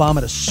Barack Obama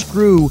to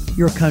screw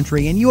your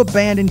country, and you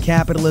abandoned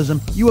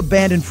capitalism, you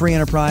abandoned free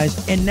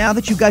enterprise, and now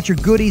that you got your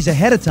goodies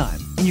ahead of time,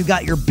 and you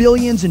got your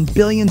billions and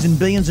billions and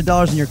billions of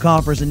dollars in your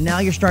coffers, and now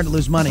you're starting to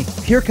lose money,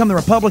 here come the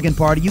Republican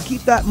Party, you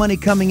keep that money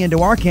coming into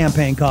our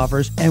campaign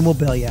coffers, and we'll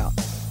bail you out.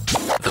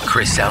 The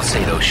Chris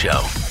Salcedo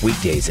Show,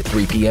 weekdays at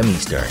 3 p.m.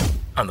 Eastern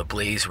on the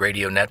Blaze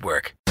Radio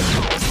Network.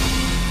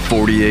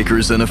 40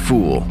 Acres and a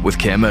Fool with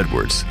Cam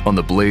Edwards on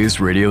the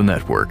Blaze Radio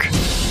Network.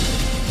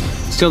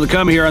 Still to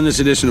come here on this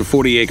edition of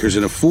 40 Acres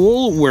and a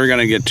Fool, we're going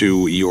to get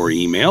to your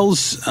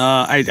emails.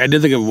 I did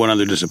think of one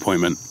other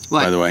disappointment,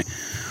 by the way.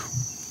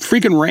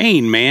 Freaking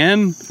rain,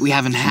 man. We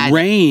haven't had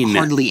rain.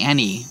 Hardly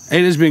any.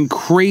 It has been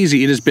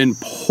crazy. It has been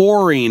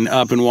pouring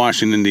up in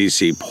Washington,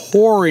 D.C.,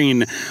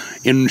 pouring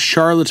in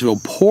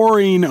Charlottesville,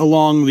 pouring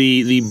along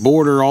the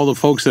border. All the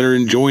folks that are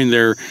enjoying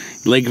their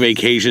lake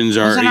vacations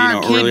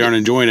really aren't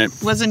enjoying it.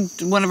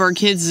 Wasn't one of our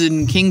kids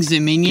in Kings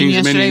Dominion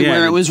yesterday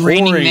where it was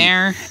raining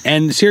there?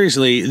 And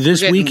seriously,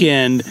 this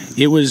weekend,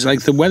 it was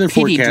like the weather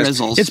forecast.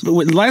 Drizzles. The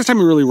last time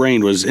it really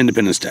rained was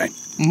Independence Day.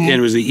 Mm-hmm. And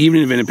it was the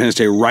evening of Independence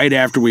Day, right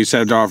after we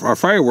set off our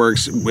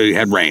fireworks, we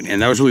had rain.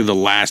 And that was really the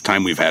last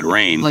time we've had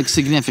rain. Like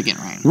significant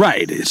rain.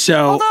 Right.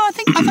 So, although I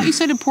thought you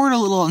said it poured a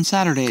little on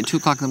Saturday at 2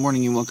 o'clock in the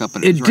morning. You woke up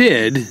and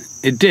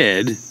it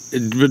did,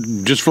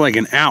 but just for like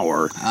an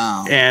hour.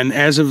 Oh. And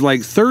as of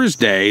like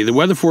Thursday, the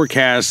weather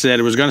forecast said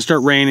it was going to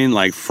start raining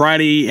like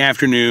Friday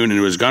afternoon, and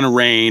it was going to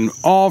rain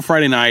all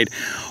Friday night,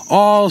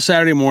 all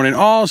Saturday morning,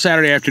 all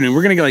Saturday afternoon.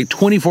 We're going to get like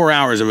 24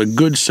 hours of a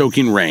good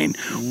soaking rain.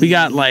 We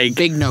got like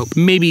big nope.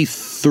 Maybe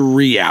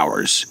 3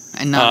 hours.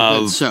 And not a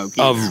good soak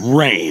of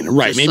rain,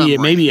 right? Just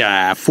maybe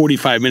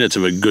 45 minutes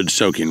of a good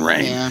soaking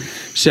rain. Yeah.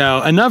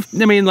 So enough.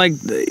 I mean, like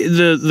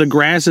the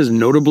grass is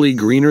notably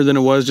greener than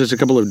it was just a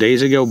couple of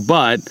days ago,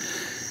 but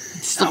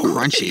it's still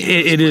crunchy.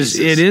 It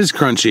is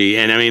crunchy,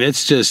 and I mean,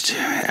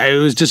 it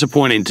was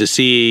disappointing to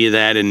see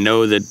that and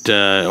know that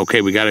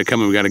okay, we got it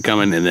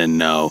coming, and then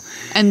no.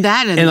 And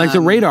like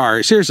the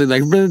radar, seriously,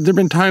 like there've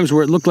been times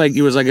where it looked like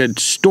it was like a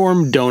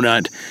storm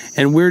donut,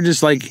 and we're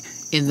just like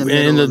in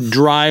the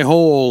dry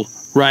hole.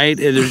 Right?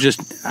 It was just,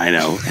 I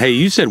know. Hey,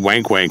 you said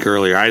wank wank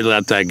earlier. I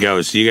let that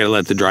go, so you got to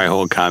let the dry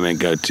hole comment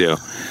go too. All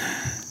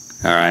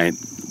right.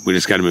 We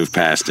just got to move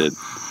past it.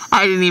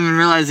 I didn't even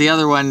realize the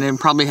other one. It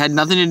probably had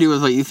nothing to do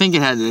with what you think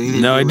it had anything to do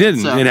with. No, it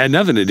didn't. So. It had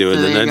nothing to do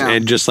with it.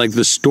 And just like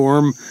the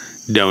storm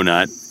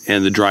donut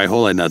and the dry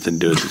hole had nothing to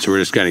do with it, so we're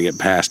just going to get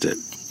past it.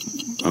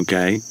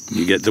 Okay?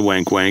 You get the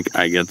wank wank,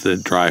 I get the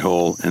dry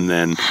hole, and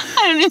then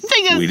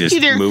we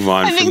just move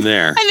on from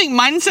there. I think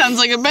mine sounds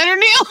like a better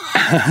deal.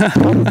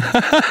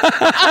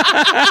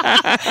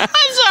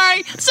 I'm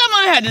sorry.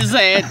 Someone had to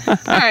say it.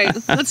 All right,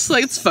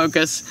 let's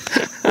focus.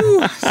 All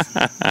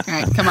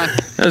right, come on.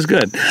 That was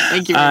good.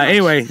 Thank you very much.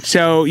 Anyway,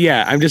 so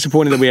yeah, I'm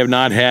disappointed that we have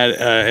not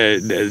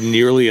had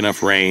nearly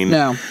enough rain.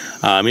 No.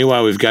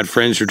 Meanwhile, we've got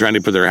friends who are trying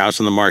to put their house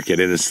on the market,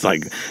 and it's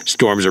like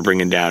storms are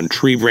bringing down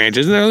tree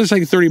branches. And they're just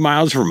like 30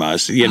 miles from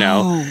us, you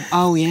know.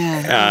 Oh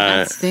yeah.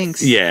 That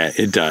stinks. Yeah,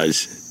 it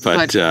does.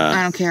 But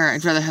I don't care.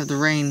 I'd rather have the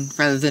rain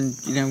rather than,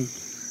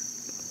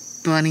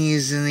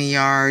 bunnies in the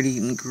yard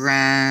eating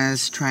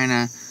grass, trying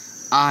to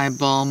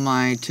eyeball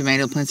my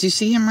tomato plants. You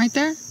see him right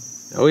there?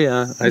 Oh,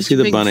 yeah. I see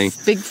the bunny.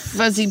 Big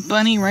fuzzy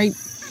bunny, right?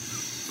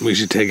 We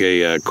should take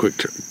a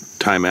quick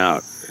time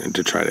out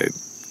to try to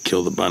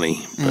kill the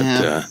bunny.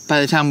 But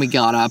by the time we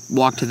got up,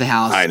 walked to the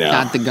house, I know.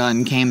 got the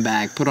gun, came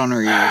back, put on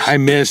our ears. I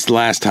missed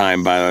last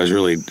time, but I was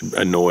really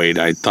annoyed.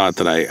 I thought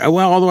that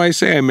although I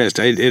say I missed,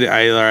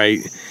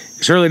 I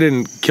certainly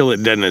didn't kill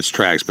it dead in its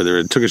tracks, but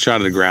it took a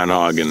shot at a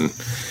groundhog and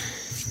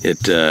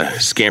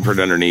it scampered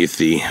underneath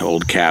the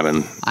old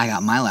cabin. I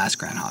got my last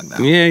groundhog,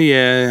 though.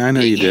 Yeah, I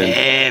know you did.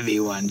 Heavy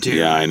one, too.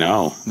 Yeah, I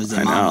know. It was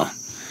the mama. Know.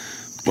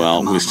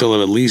 Well, we still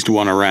have at least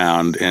one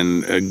around,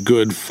 and a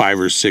good 5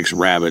 or 6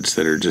 rabbits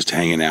that are just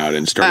hanging out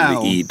and starting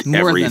to eat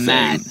more everything.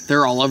 Than that.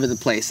 They're all over the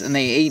place, and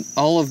they ate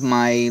all of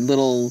my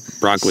little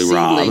broccoli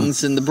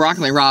seedlings and the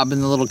broccoli rabe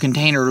in the little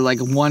container. Like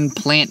one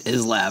plant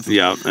is left.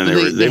 Yeah, and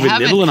they've been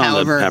nibbling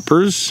on the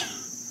peppers.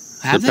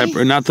 Have they?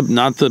 Pepper, not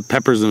the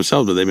peppers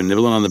themselves, but they've been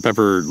nibbling on the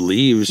pepper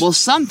leaves. Well,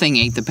 something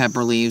ate the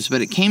pepper leaves,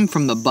 but it came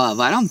from above.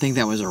 I don't think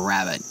that was a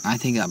rabbit. I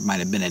think that might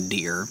have been a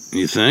deer.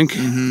 You think?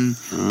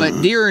 Mm-hmm.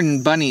 But deer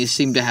and bunnies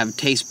seem to have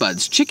taste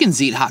buds.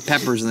 Chickens eat hot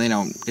peppers,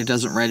 and it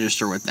doesn't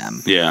register with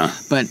them. Yeah.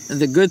 But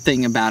the good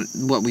thing about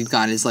what we've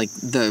got is like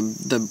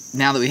the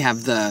now that we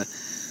have the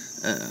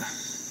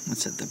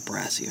the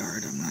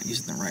brassiard. I'm not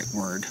using the right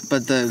word,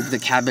 but the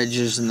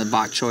cabbages and the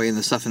bok choy and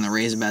the stuff in the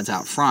raisin beds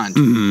out front,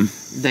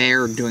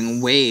 they're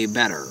doing way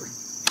better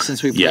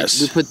since we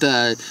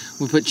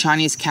put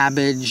Chinese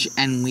cabbage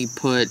and we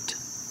put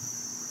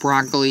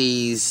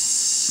broccoli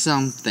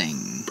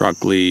something.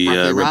 Broccoli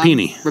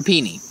rapini.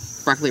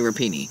 Broccoli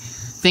rapini.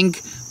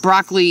 Think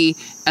broccoli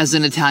as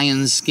an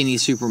Italian skinny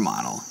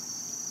supermodel.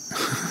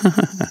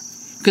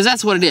 Because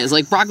that's what it is.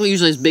 Like, broccoli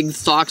usually has big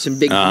stalks and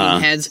big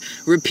green heads.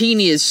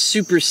 Rapini is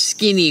super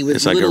skinny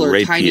with little or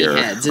tiny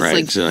heads.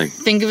 It's like,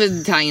 think of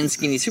an Italian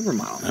skinny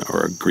supermodel.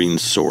 Or a green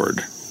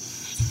sword.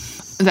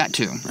 That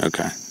too.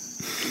 Okay.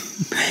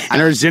 And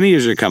our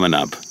zinnias are coming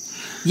up.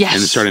 Yes.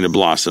 And starting to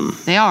blossom.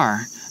 They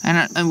are.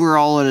 And we're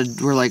all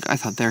we're like, I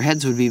thought their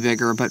heads would be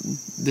bigger, but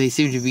they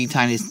seem to be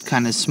tiny,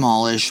 kind of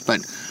smallish, but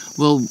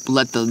we'll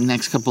let the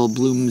next couple of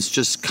blooms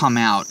just come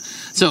out.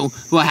 So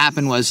what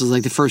happened was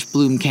like the first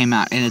bloom came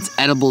out, and it's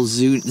edible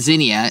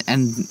zinnia,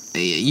 and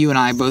you and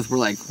I both were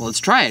like, well, let's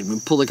try it. We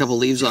pulled a couple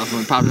leaves off, and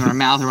we popped it in our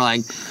mouth, and we're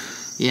like,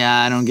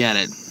 yeah, I don't get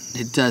it.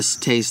 It does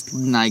taste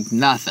like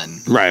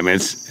nothing. Right, I mean,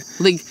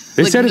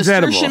 They said it's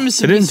edible.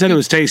 They didn't say it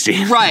was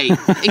tasty. Right,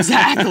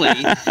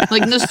 exactly.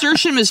 Like,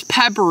 nasturtium is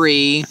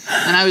peppery,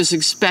 and I was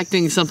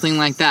expecting something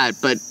like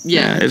that. But,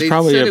 they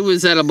said it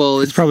was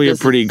edible. It's probably a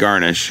pretty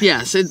garnish.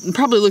 Yes, it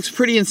probably looks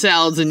pretty in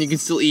salads, and you can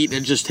still eat,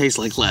 and it just tastes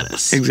like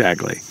lettuce.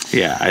 Exactly.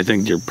 Yeah, I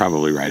think you're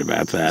probably right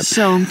about that.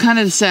 So I'm kind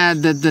of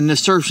sad that the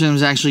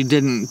nasturtiums actually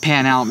didn't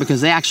pan out,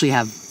 because they actually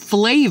have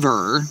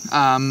flavor,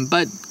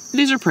 but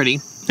these are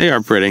pretty. They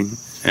are pretty.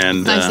 And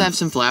it's nice to have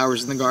some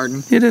flowers in the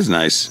garden. It is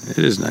nice.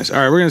 It is nice. All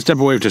right, we're going to step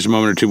away for just a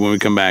moment or two. When we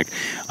come back,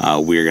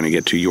 we're going to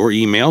get to your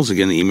emails.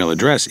 Again, the email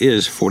address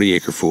is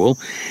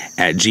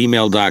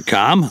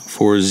 40acrefool@gmail.com,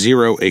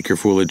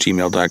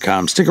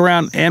 40acrefool@gmail.com. Stick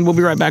around, and we'll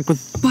be right back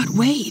with... But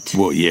wait.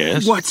 Well,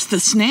 yes. What's the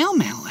snail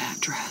mail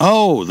address?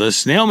 Oh, the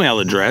snail mail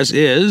address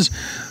is...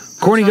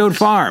 Corny Goat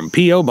Farm,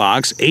 P.O.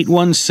 Box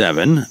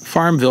 817,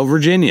 Farmville,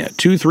 Virginia,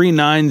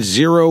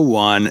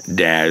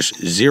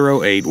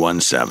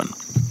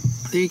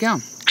 23901-0817. There you go.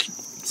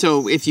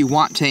 So if you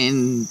want to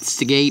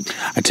instigate...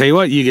 I tell you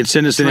what, you could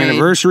send us an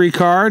anniversary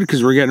card,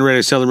 because we're getting ready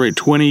to celebrate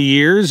 20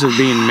 years of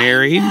being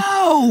married.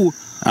 No!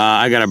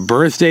 I got a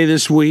birthday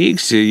this week,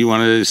 so you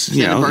want to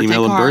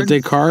email a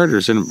birthday card,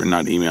 or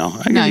not email.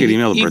 I guess you could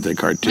email a birthday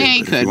card, too. Yeah,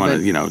 you could, if you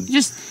want to,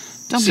 just...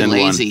 Don't be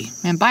lazy,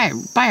 man. Buy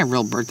a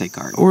real birthday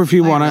card. Or if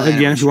you want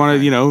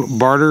to,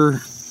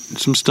 barter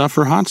some stuff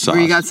for hot sauce. Or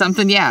you got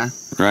something, yeah.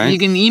 Right. You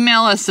can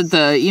email us at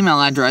the email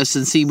address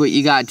and see what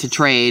you got to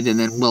trade, and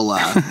then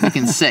we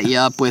can set you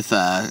up with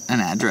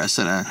an address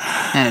and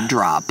a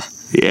drop.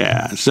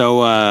 Yeah. So,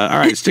 all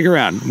right, stick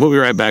around. We'll be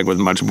right back with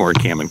much more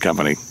Cam and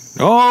Company.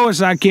 Oh, it's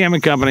not Cam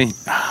and Company.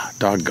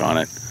 Doggone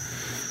it.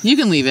 You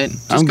can leave it.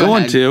 I'm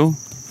going to.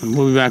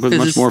 We'll be back with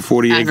much more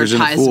 40 Acres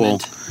and a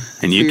Fool.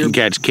 And you can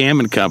catch Cam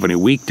and Company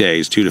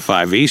weekdays 2 to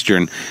 5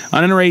 Eastern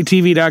on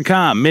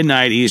NRATV.com,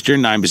 midnight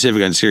Eastern, 9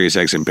 Pacific on Sirius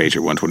XM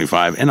Patriot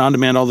 125, and on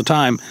demand all the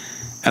time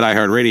at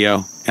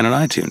iHeartRadio and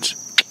on iTunes.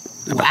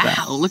 How about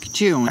that? Look at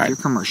you with your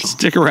commercial.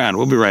 Stick around.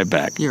 We'll be right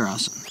back. You're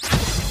awesome.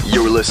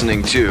 You're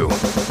listening to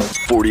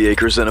 40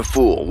 Acres and a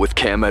Fool with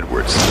Cam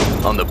Edwards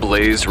on the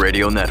Blaze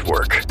Radio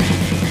Network.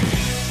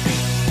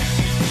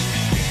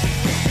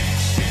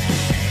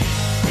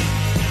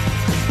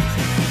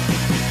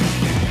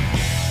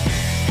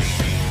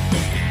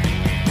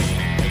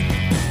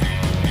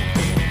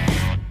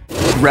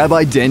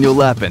 Rabbi Daniel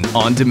Lappin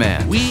on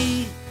demand.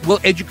 We will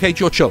educate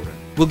your children.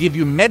 We'll give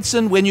you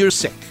medicine when you're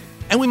sick.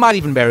 And we might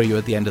even bury you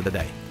at the end of the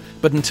day.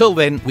 But until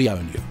then, we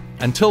own you.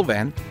 Until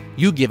then,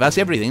 you give us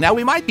everything. Now,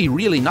 we might be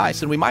really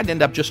nice, and we might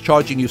end up just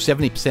charging you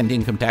 70%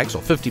 income tax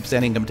or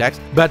 50% income tax.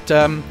 But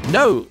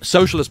no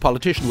socialist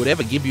politician would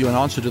ever give you an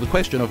answer to the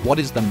question of what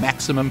is the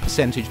maximum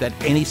percentage that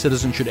any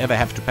citizen should ever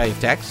have to pay of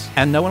tax.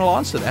 And no one will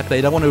answer that.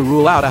 They don't want to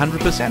rule out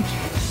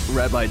 100%.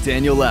 Rabbi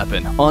Daniel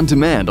Lappin on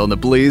demand on the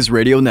Blaze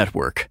Radio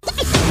Network.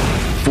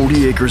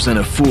 40 Acres and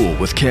a Fool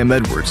with Cam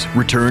Edwards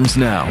returns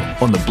now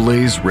on the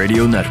Blaze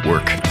Radio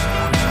Network.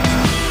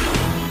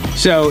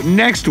 So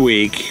next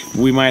week,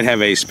 we might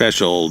have a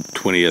special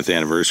 20th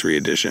anniversary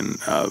edition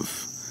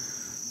of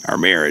our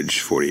marriage,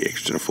 40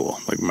 Acres and a Fool.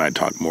 Like, we might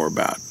talk more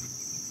about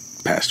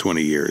past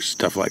 20 years,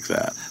 stuff like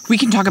that. We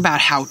can talk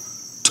about how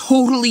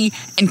totally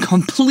and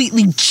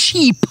completely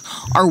cheap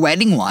our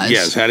wedding was.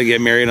 Yes, how to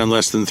get married on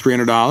less than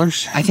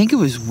 $300. I think it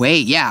was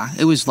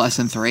it was less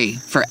than $3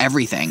 for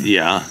everything.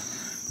 Yeah.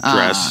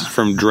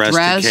 From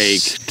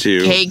dress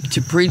to cake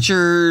to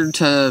preacher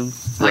to...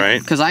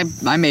 right. Because I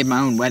made my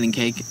own wedding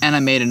cake, and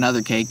I made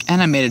another cake,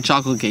 and I made a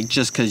chocolate cake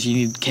just because you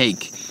need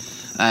cake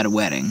at a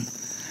wedding.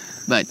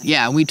 But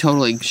yeah, we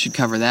totally should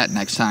cover that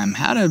next time.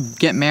 How to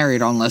get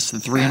married on less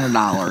than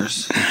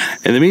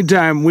 $300. In the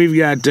meantime, we've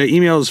got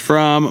emails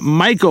from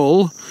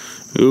Michael,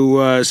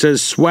 who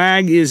says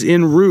swag is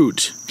en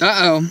route.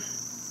 Uh-oh.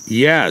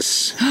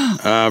 Yes,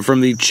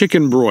 from the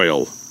chicken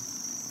broil.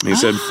 He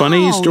said,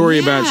 funny story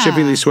about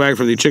shipping the swag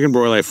from the chicken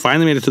broil. I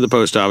finally made it to the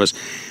post office.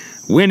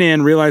 Went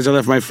in, realized I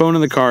left my phone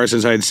in the car.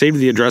 Since I had saved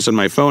the address on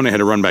my phone, I had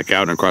to run back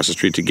out and across the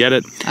street to get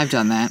it. I've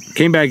done that.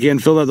 Came back in,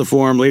 filled out the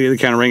form. Lady at the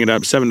counter rang it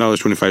up,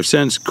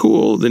 $7.25.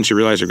 Cool. Then she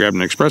realized I grabbed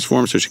an express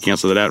form, so she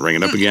canceled it out, rang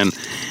it up again.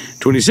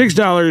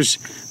 $26,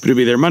 but it'll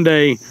be there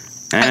Monday.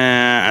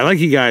 I like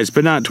you guys,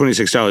 but not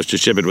 $26 to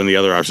ship it when the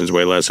other option's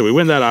way less. So we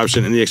went that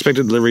option, and the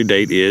expected delivery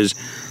date is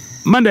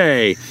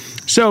Monday.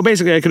 So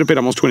basically, I could have paid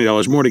almost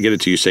 $20 more to get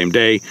it to you same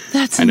day.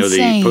 That's I know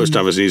insane. the post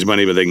office needs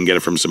money, but they can get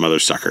it from some other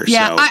sucker.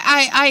 Yeah, so.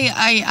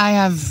 I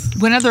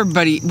have, when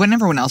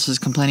everyone else is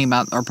complaining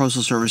about our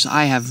postal service,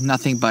 I have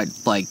nothing but,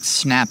 like,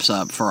 snaps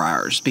up for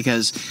ours,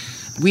 because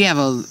we have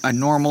a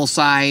normal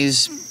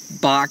size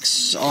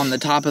box on the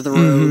top of the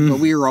road, but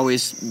we are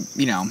always,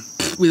 we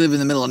live in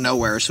the middle of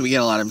nowhere, so we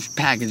get a lot of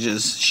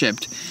packages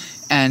shipped.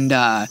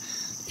 And,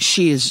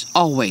 she is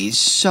always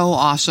so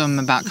awesome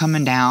about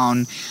coming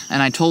down,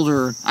 and I told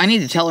her, I need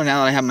to tell her now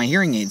that I have my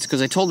hearing aids,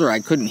 because I told her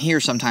I couldn't hear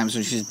sometimes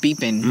when she's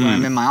beeping when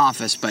I'm in my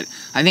office, but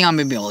I think I'm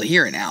going to be able to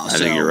hear it now. I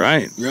think you're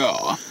right.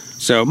 Yeah.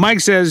 So Mike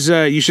says,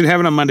 you should have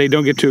it on Monday.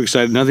 Don't get too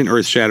excited. Nothing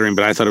earth-shattering,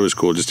 but I thought it was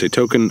cool. Just a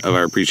token of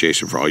our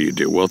appreciation for all you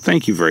do. Well,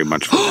 thank you very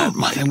much for that,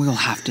 Mike. Then we'll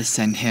have to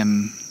send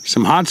him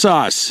some hot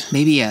sauce.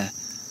 Maybe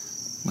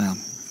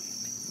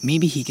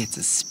he gets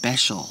a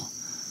special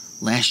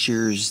last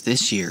year's,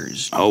 this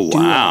year's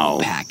duo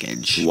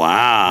package.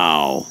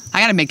 Wow. I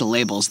gotta make the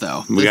labels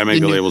though. We gotta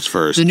make the labels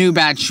first. The new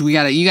batch, you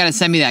gotta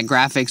send me that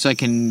graphic so I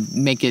can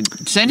make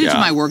it. Send it to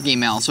my work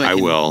email so I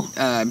can will.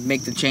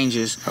 Make the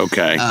changes.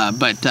 Okay.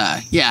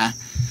 Yeah.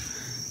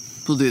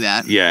 We'll do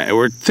that. Yeah, and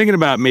we're thinking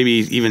about maybe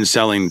even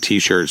selling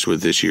T-shirts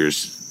with this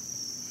year's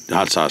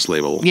hot sauce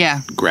label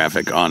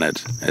graphic on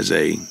it as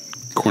a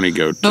corny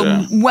goat.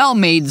 But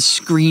well-made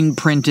screen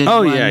printed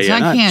ones. Yeah,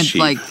 I can't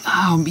cheap.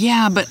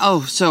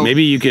 so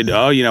maybe you could.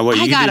 Oh, you know what?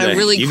 I got a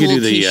really cool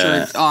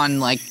T-shirt on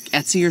like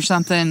Etsy or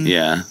something.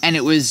 Yeah, and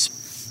it was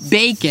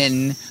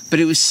bacon, but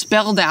it was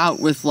spelled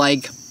out with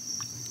like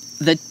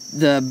the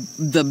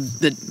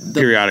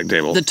periodic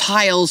table, the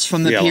tiles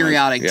from the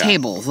periodic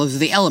table. Those are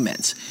the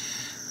elements.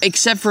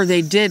 Except for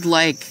they did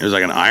like it was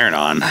like an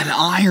iron-on,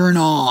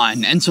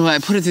 and so I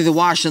put it through the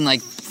wash and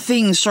like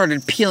things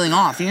started peeling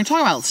off. And you're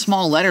talking about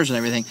small letters and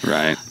everything,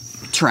 right?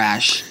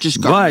 Trash, just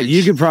garbage. But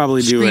you could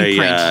probably do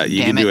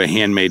do a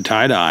handmade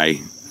tie-dye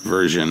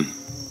version.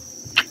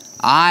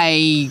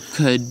 I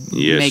could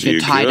make a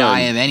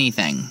tie-dye of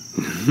anything.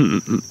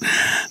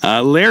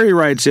 Larry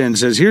writes in,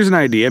 says, here's an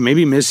idea.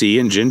 Maybe Missy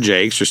and Jen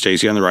Jakes or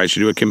Stacy on the right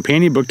should do a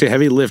companion book to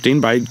Heavy Lifting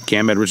by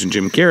Cam Edwards and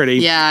Jim Carity.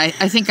 Yeah,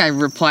 I think I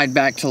replied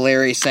back to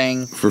Larry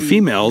saying, for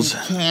females,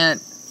 I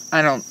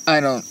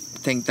don't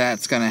think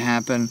that's going to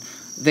happen.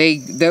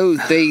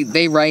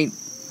 They write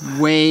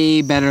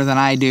way better than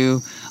I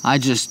do. I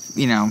just,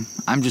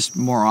 I'm just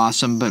more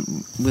awesome, but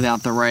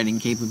without the writing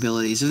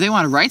capabilities. If they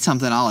want to write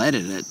something, I'll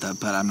edit it,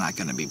 but I'm not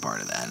going to be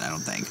part of that, I don't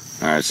think.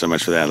 All right, so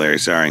much for that, Larry.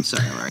 Sorry,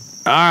 Larry.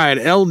 All right,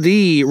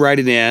 LD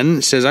writing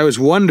in, says, I was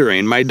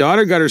wondering, my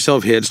daughter got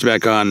herself hitched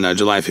back on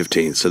July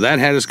 15th, so that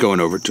had us going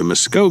over to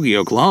Muskogee,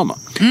 Oklahoma.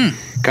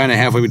 Kind of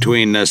halfway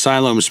between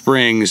Siloam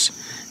Springs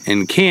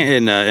and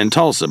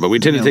Tulsa, but we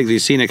tend to take the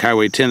scenic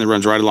Highway 10 that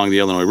runs right along the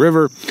Illinois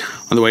River.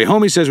 On the way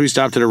home, he says we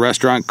stopped at a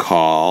restaurant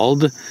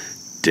called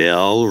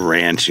Del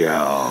Rancho.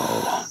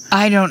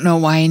 I don't know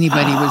why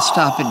anybody would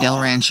stop at Del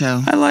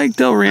Rancho. I like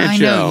Del Rancho. I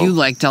know you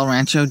like Del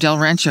Rancho. Del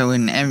Rancho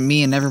and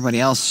me and everybody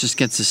else just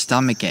gets a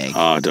stomach ache.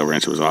 Oh, Del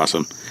Rancho was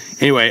awesome.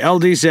 Anyway,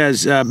 LD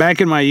says,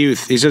 back in my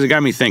youth, he says, it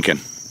got me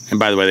thinking. And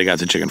by the way, they got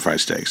the chicken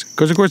fried steaks.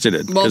 Because of course they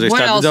did. Well, they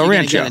what else at are you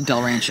going to get at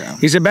Del Rancho?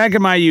 He said, back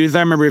in my youth, I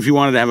remember if you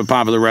wanted to have a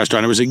popular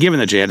restaurant, it was a given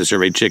that you had to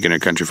serve a chicken or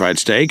country fried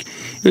steak.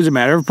 It was a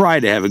matter of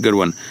pride to have a good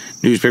one.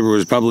 Newspaper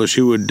was published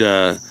who would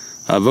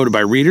voted by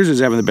readers as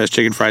having the best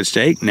chicken fried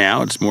steak.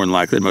 Now, it's more than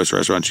likely that most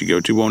restaurants you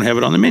go to won't have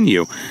it on the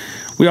menu.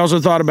 We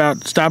also thought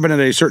about stopping at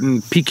a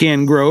certain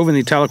pecan grove in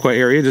the Tahlequah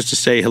area just to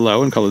say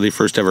hello and call it the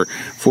first ever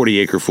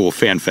 40-acre full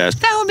fan fest.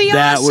 That would be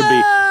awesome.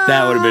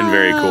 That would have been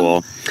very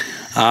cool.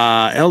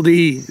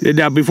 LD,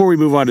 now before we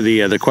move on to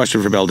the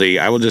question from LD,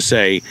 I will just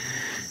say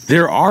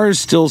there are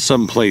still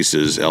some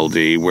places,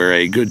 LD, where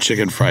a good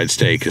chicken fried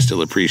steak is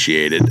still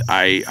appreciated.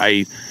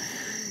 But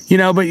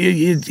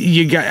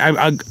you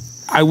got.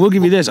 I will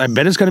give you this. I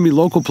bet it's going to be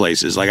local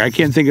places. Like, I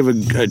can't think of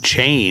a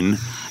chain.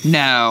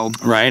 No.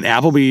 Right?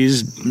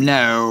 Applebee's.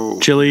 No.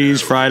 Chili's,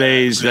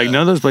 Fridays. Like,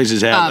 none of those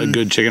places have a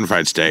good chicken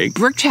fried steak.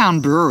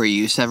 Bricktown Brewery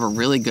used to have a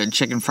really good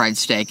chicken fried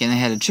steak, and they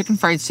had a chicken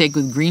fried steak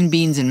with green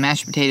beans and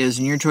mashed potatoes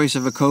and your choice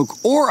of a Coke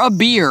or a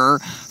beer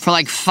for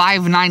like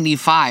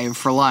 $5.95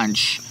 for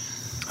lunch.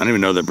 I don't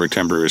even know that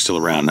Bricktown Brewery is still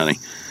around, honey.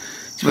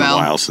 It's been a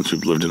while since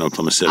we've lived in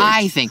Oklahoma City.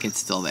 I think it's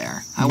still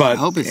there. I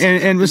hope it's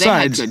and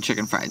besides, they had good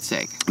chicken fried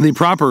steak. The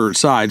proper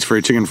sides for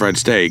a chicken fried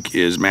steak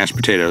is mashed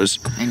potatoes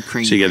and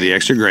cream. So you get the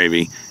extra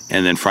gravy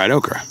and then fried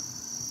okra.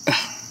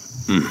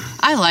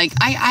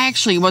 I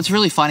actually, what's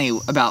really funny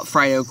about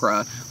fried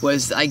okra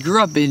was I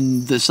grew up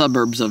in the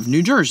suburbs of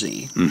New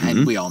Jersey,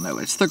 and we all know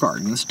it's the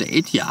Garden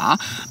State, yeah.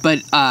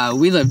 But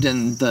we lived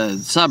in the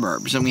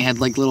suburbs, and we had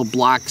like little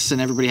blocks, and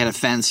everybody had a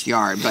fenced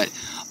yard. But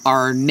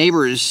our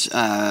neighbors,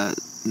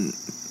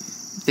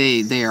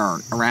 they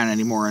aren't around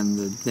anymore,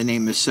 and the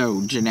name is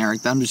so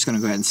generic that I'm just going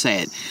to go ahead and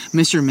say it.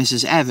 Mr. and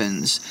Mrs.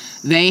 Evans,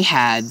 they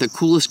had the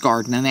coolest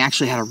garden, and they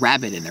actually had a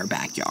rabbit in their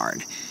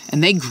backyard,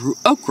 and they grew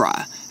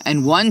okra.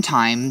 And one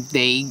time,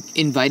 they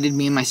invited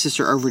me and my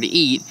sister over to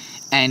eat,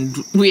 and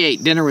we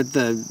ate dinner with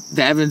the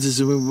Evanses,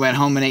 and we went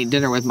home and ate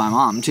dinner with my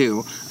mom,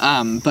 too.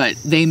 But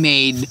they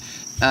made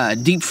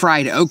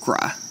deep-fried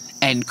okra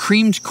and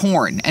creamed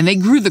corn, and they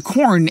grew the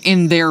corn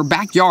in their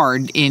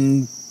backyard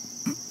in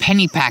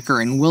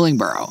Pennypacker in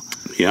Willingboro.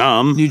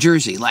 Yum. New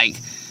Jersey. Like,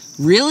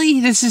 really?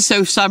 This is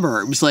so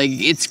suburbs. Like,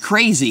 it's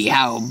crazy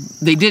how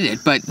they did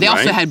it. But they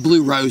also had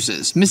blue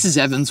roses. Mrs.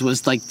 Evans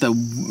was, like, the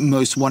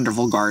most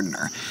wonderful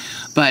gardener.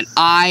 But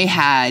I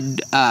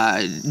had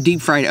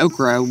deep-fried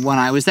okra when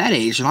I was that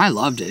age, and I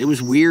loved it. It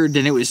was weird,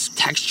 and it was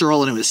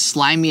textural, and it was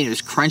slimy, and it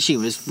was crunchy. It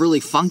was really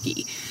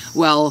funky.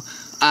 Well,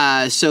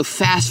 so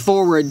fast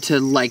forward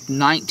to, like,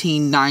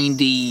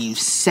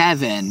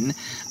 1997,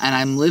 and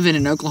I'm living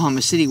in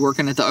Oklahoma City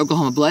working at the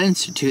Oklahoma Blood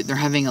Institute. They're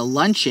having a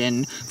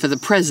luncheon for the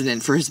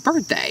president for his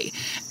birthday.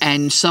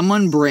 And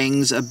someone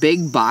brings a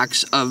big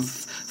box of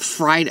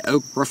fried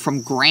okra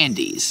from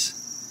Grandy's.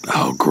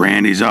 Oh,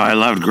 Grandy's. Oh, I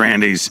loved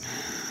Grandy's.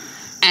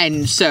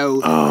 And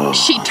so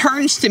she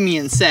turns to me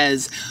and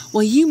says,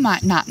 well, you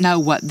might not know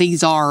what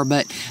these are,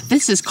 but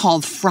this is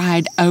called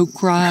fried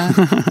okra.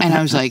 And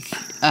I was like,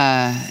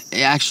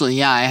 actually,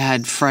 yeah, I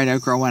had fried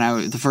okra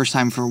the first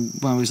time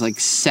when I was like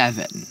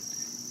 7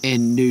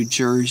 in New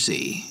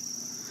Jersey.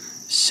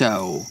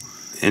 So.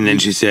 And then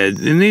she said,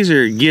 and these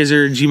are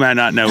gizzards. You might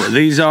not know what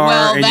these are.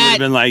 Well, and you'd have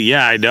been like,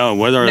 yeah, I don't.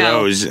 What are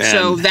those? And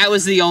so that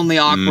was the only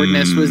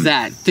awkwardness was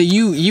that.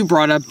 You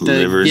brought up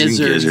the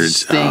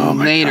gizzards thing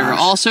later. Gosh.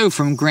 Also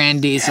from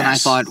Grandy's. Yes. And I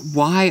thought,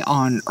 why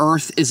on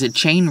earth is a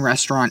chain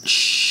restaurant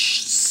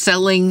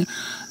selling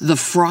the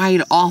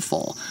fried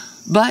offal?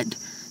 But,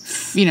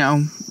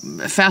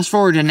 fast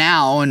forward to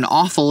now, and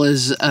offal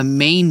is a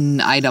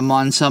main item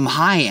on some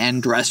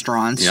high-end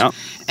restaurants. Yep.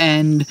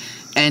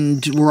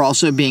 And we're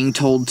also being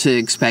told to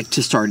expect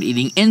to start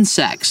eating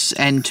insects.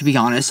 And to be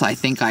honest, I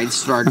think I'd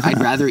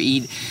rather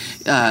eat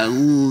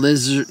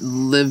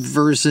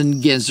livers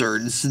and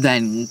gizzards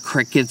than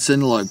crickets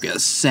and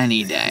locusts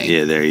any day.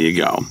 Yeah, there you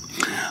go.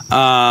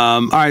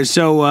 All right,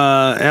 so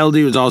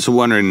LD was also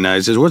wondering,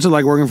 he says, what's it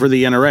like working for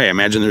the NRA? I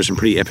imagine there's some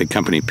pretty epic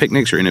company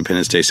picnics or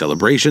Independence Day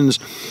celebrations.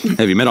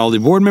 Have you met all the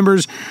board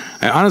members?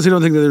 I honestly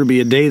don't think that there would be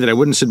a day that I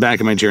wouldn't sit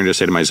back in my chair and just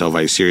say to myself,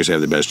 I seriously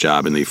have the best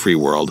job in the free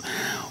world.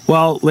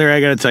 Well, Larry,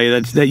 I got to tell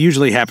you, that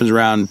usually happens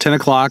around 10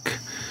 o'clock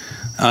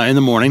in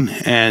the morning,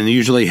 and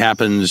usually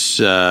happens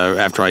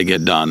after I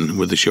get done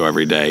with the show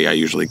every day. I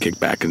usually kick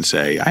back and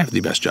say, I have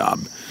the best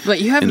job.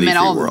 But you haven't met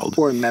all the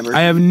board members.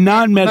 I have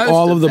not met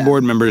all of the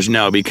board members,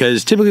 no,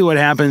 because typically what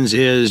happens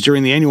is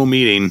during the annual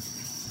meeting,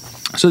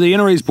 so the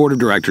NRA's board of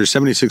directors,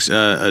 76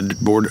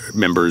 board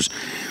members,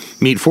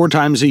 meet 4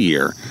 times a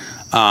year.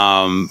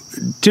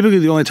 Typically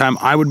the only time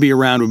I would be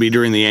around would be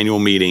during the annual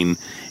meeting.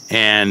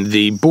 And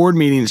the board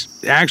meetings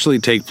actually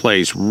take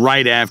place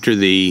right after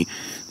the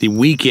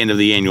weekend of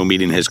the annual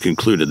meeting has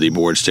concluded. The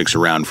board sticks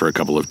around for a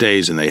couple of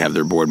days, and they have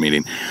their board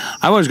meeting.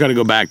 I always got to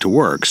go back to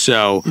work.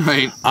 So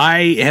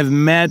I have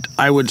met,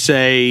 I would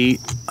say,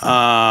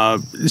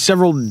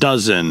 several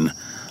dozen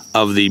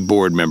of the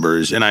board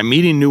members, and I'm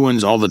meeting new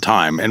ones all the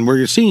time. And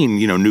we're seeing,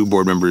 new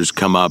board members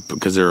come up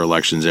because there are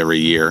elections every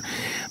year.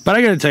 But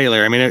I got to tell you,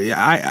 Larry, I mean,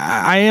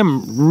 I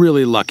am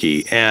really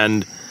lucky,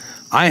 and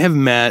I have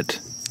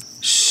met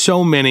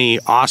so many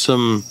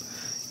awesome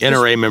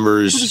NRA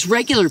members. Just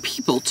regular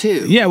people,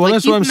 too. Yeah, well,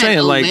 that's what I'm saying.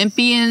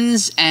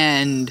 Olympians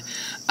and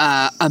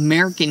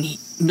American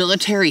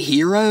military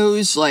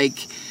heroes.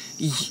 Like,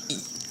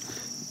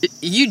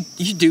 you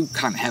do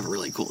kind of have a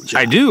really cool job.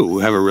 I do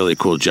have a really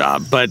cool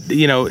job. But,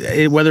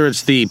 whether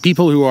it's the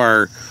people who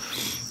are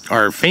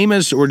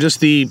famous or just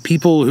the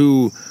people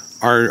who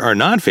are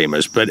not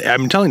famous, but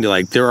I'm telling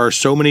you, there are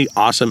so many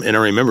awesome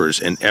NRA members,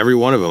 and every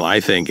one of them,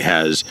 I think,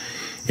 has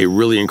a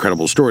really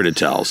incredible story to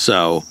tell.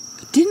 So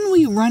didn't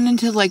we run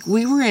into,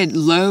 we were at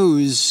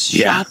Lowe's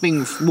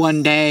shopping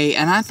one day,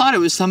 and I thought it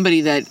was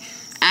somebody that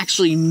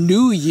actually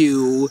knew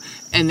you,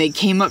 and they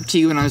came up to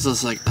you, and I was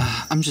just like,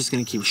 I'm just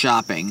going to keep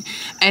shopping.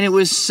 And it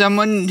was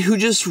someone who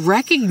just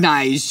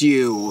recognized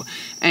you,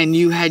 and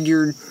you had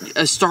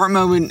a start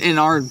moment in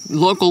our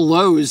local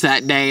Lowe's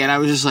that day, and I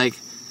was just like,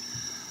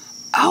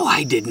 oh,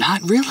 I did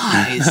not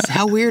realize.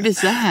 How weird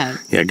is that?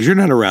 Yeah, because you're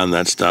not around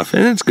that stuff,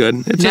 and it's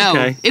good. It's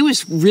okay. It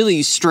was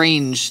really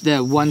strange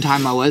the one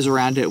time I was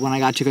around it when I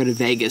got to go to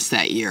Vegas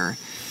that year.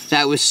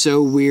 that was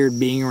so weird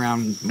being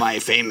around my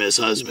famous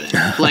husband.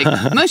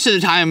 Like, most of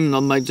the time,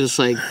 I'm like, just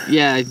like,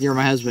 yeah, you're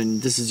my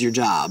husband. This is your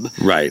job.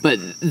 Right. But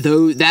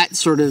though that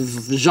sort of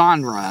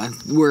genre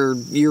where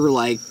you're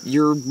like,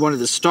 you're one of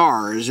the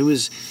stars, it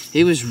was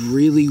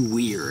really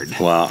weird.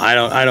 Well, I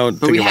don't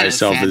But think we of had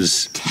myself a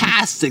as...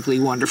 fantastically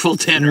wonderful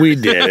dinner. We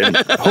did. And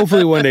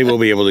hopefully one day we'll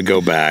be able to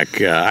go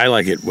back. I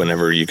like it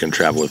whenever you can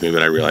travel with me,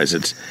 but I realize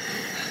it's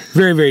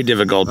very, very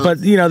difficult. But,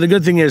 the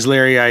good thing is,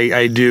 Larry,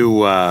 I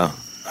do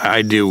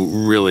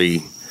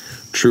really,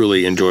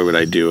 truly enjoy what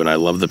I do, and I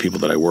love the people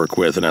that I work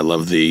with, and I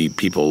love the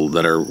people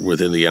that are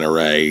within the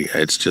NRA.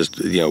 It's just,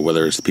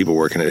 whether it's the people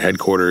working at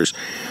headquarters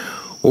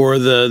or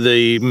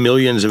the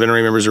millions of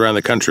NRA members around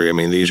the country. I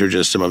mean, these are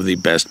just some of the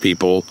best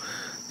people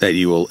that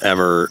you will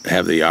ever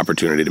have the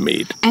opportunity to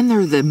meet. And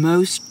they're the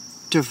most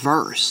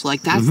diverse.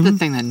 Like, that's the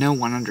thing that no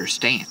one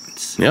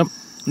understands. Yep.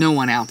 No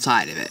one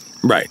outside of it.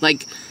 Right.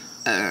 Like,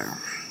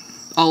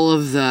 all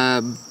of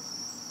the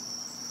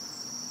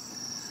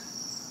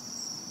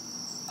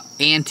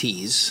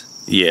aunties.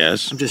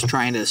 Yes. I'm just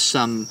trying to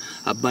sum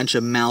a bunch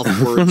of mouth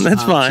words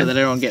That's fine. so that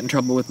I don't get in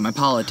trouble with my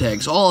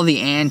politics. All of the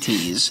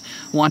aunties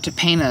want to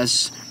paint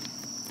us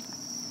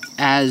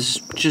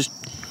as just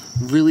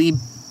really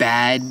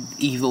bad,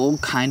 evil,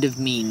 kind of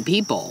mean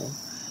people.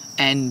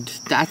 And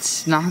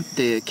that's not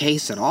the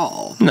case at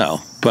all.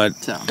 No, but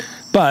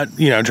But,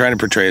 trying to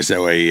portray us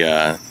that way,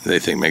 they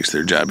think makes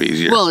their job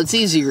easier. Well, it's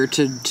easier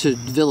to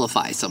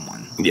vilify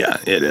someone. Yeah,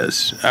 it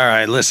is. All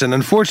right, listen,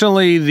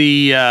 unfortunately,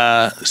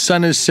 the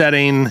sun is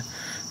setting.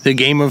 The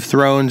Game of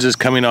Thrones is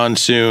coming on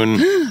soon.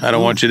 I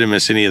don't want you to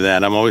miss any of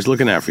that. I'm always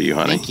looking out for you,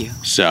 honey. Thank you.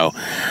 So,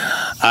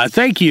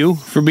 thank you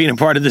for being a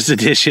part of this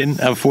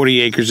edition of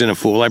 40 Acres and a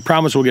Fool. I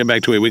promise we'll get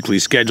back to a weekly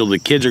schedule. The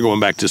kids are going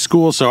back to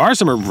school, so our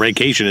summer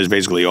vacation is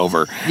basically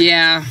over.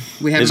 Yeah,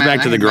 we have. It's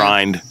back to the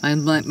grind.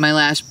 My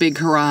last big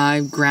hurrah.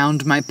 I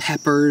ground my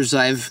peppers.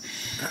 I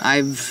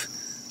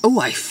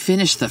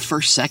finished the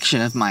first section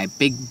of my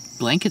big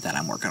blanket that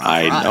I'm working on.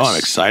 I know. I'm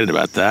excited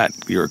about that.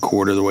 You're a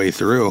quarter of the way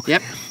through.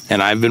 Yep.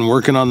 And I've been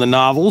working on the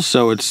novel,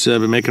 so it's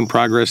been making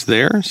progress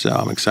there. So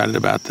I'm excited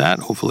about that.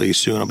 Hopefully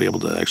soon I'll be able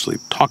to actually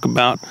talk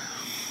about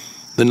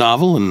the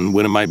novel and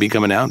when it might be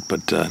coming out,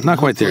 but not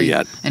quite there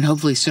yet. And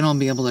hopefully soon I'll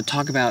be able to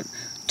talk about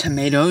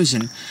tomatoes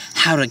and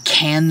how to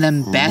can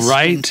them best.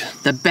 Right.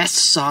 The best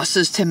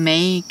sauces to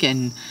make.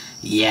 And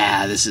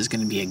yeah, this is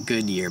going to be a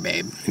good year,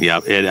 babe.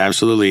 Yeah, it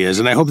absolutely is.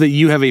 And I hope that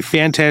you have a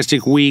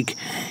fantastic week.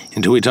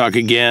 Until we talk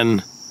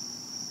again,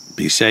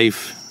 be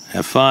safe,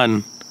 have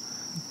fun,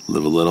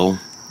 live a little.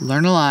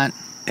 Learn a lot.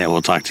 And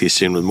we'll talk to you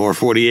soon with more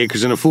 40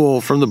 Acres and a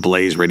Fool from the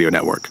Blaze Radio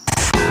Network.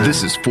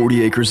 This is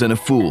 40 Acres and a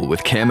Fool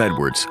with Cam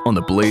Edwards on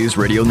the Blaze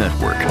Radio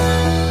Network.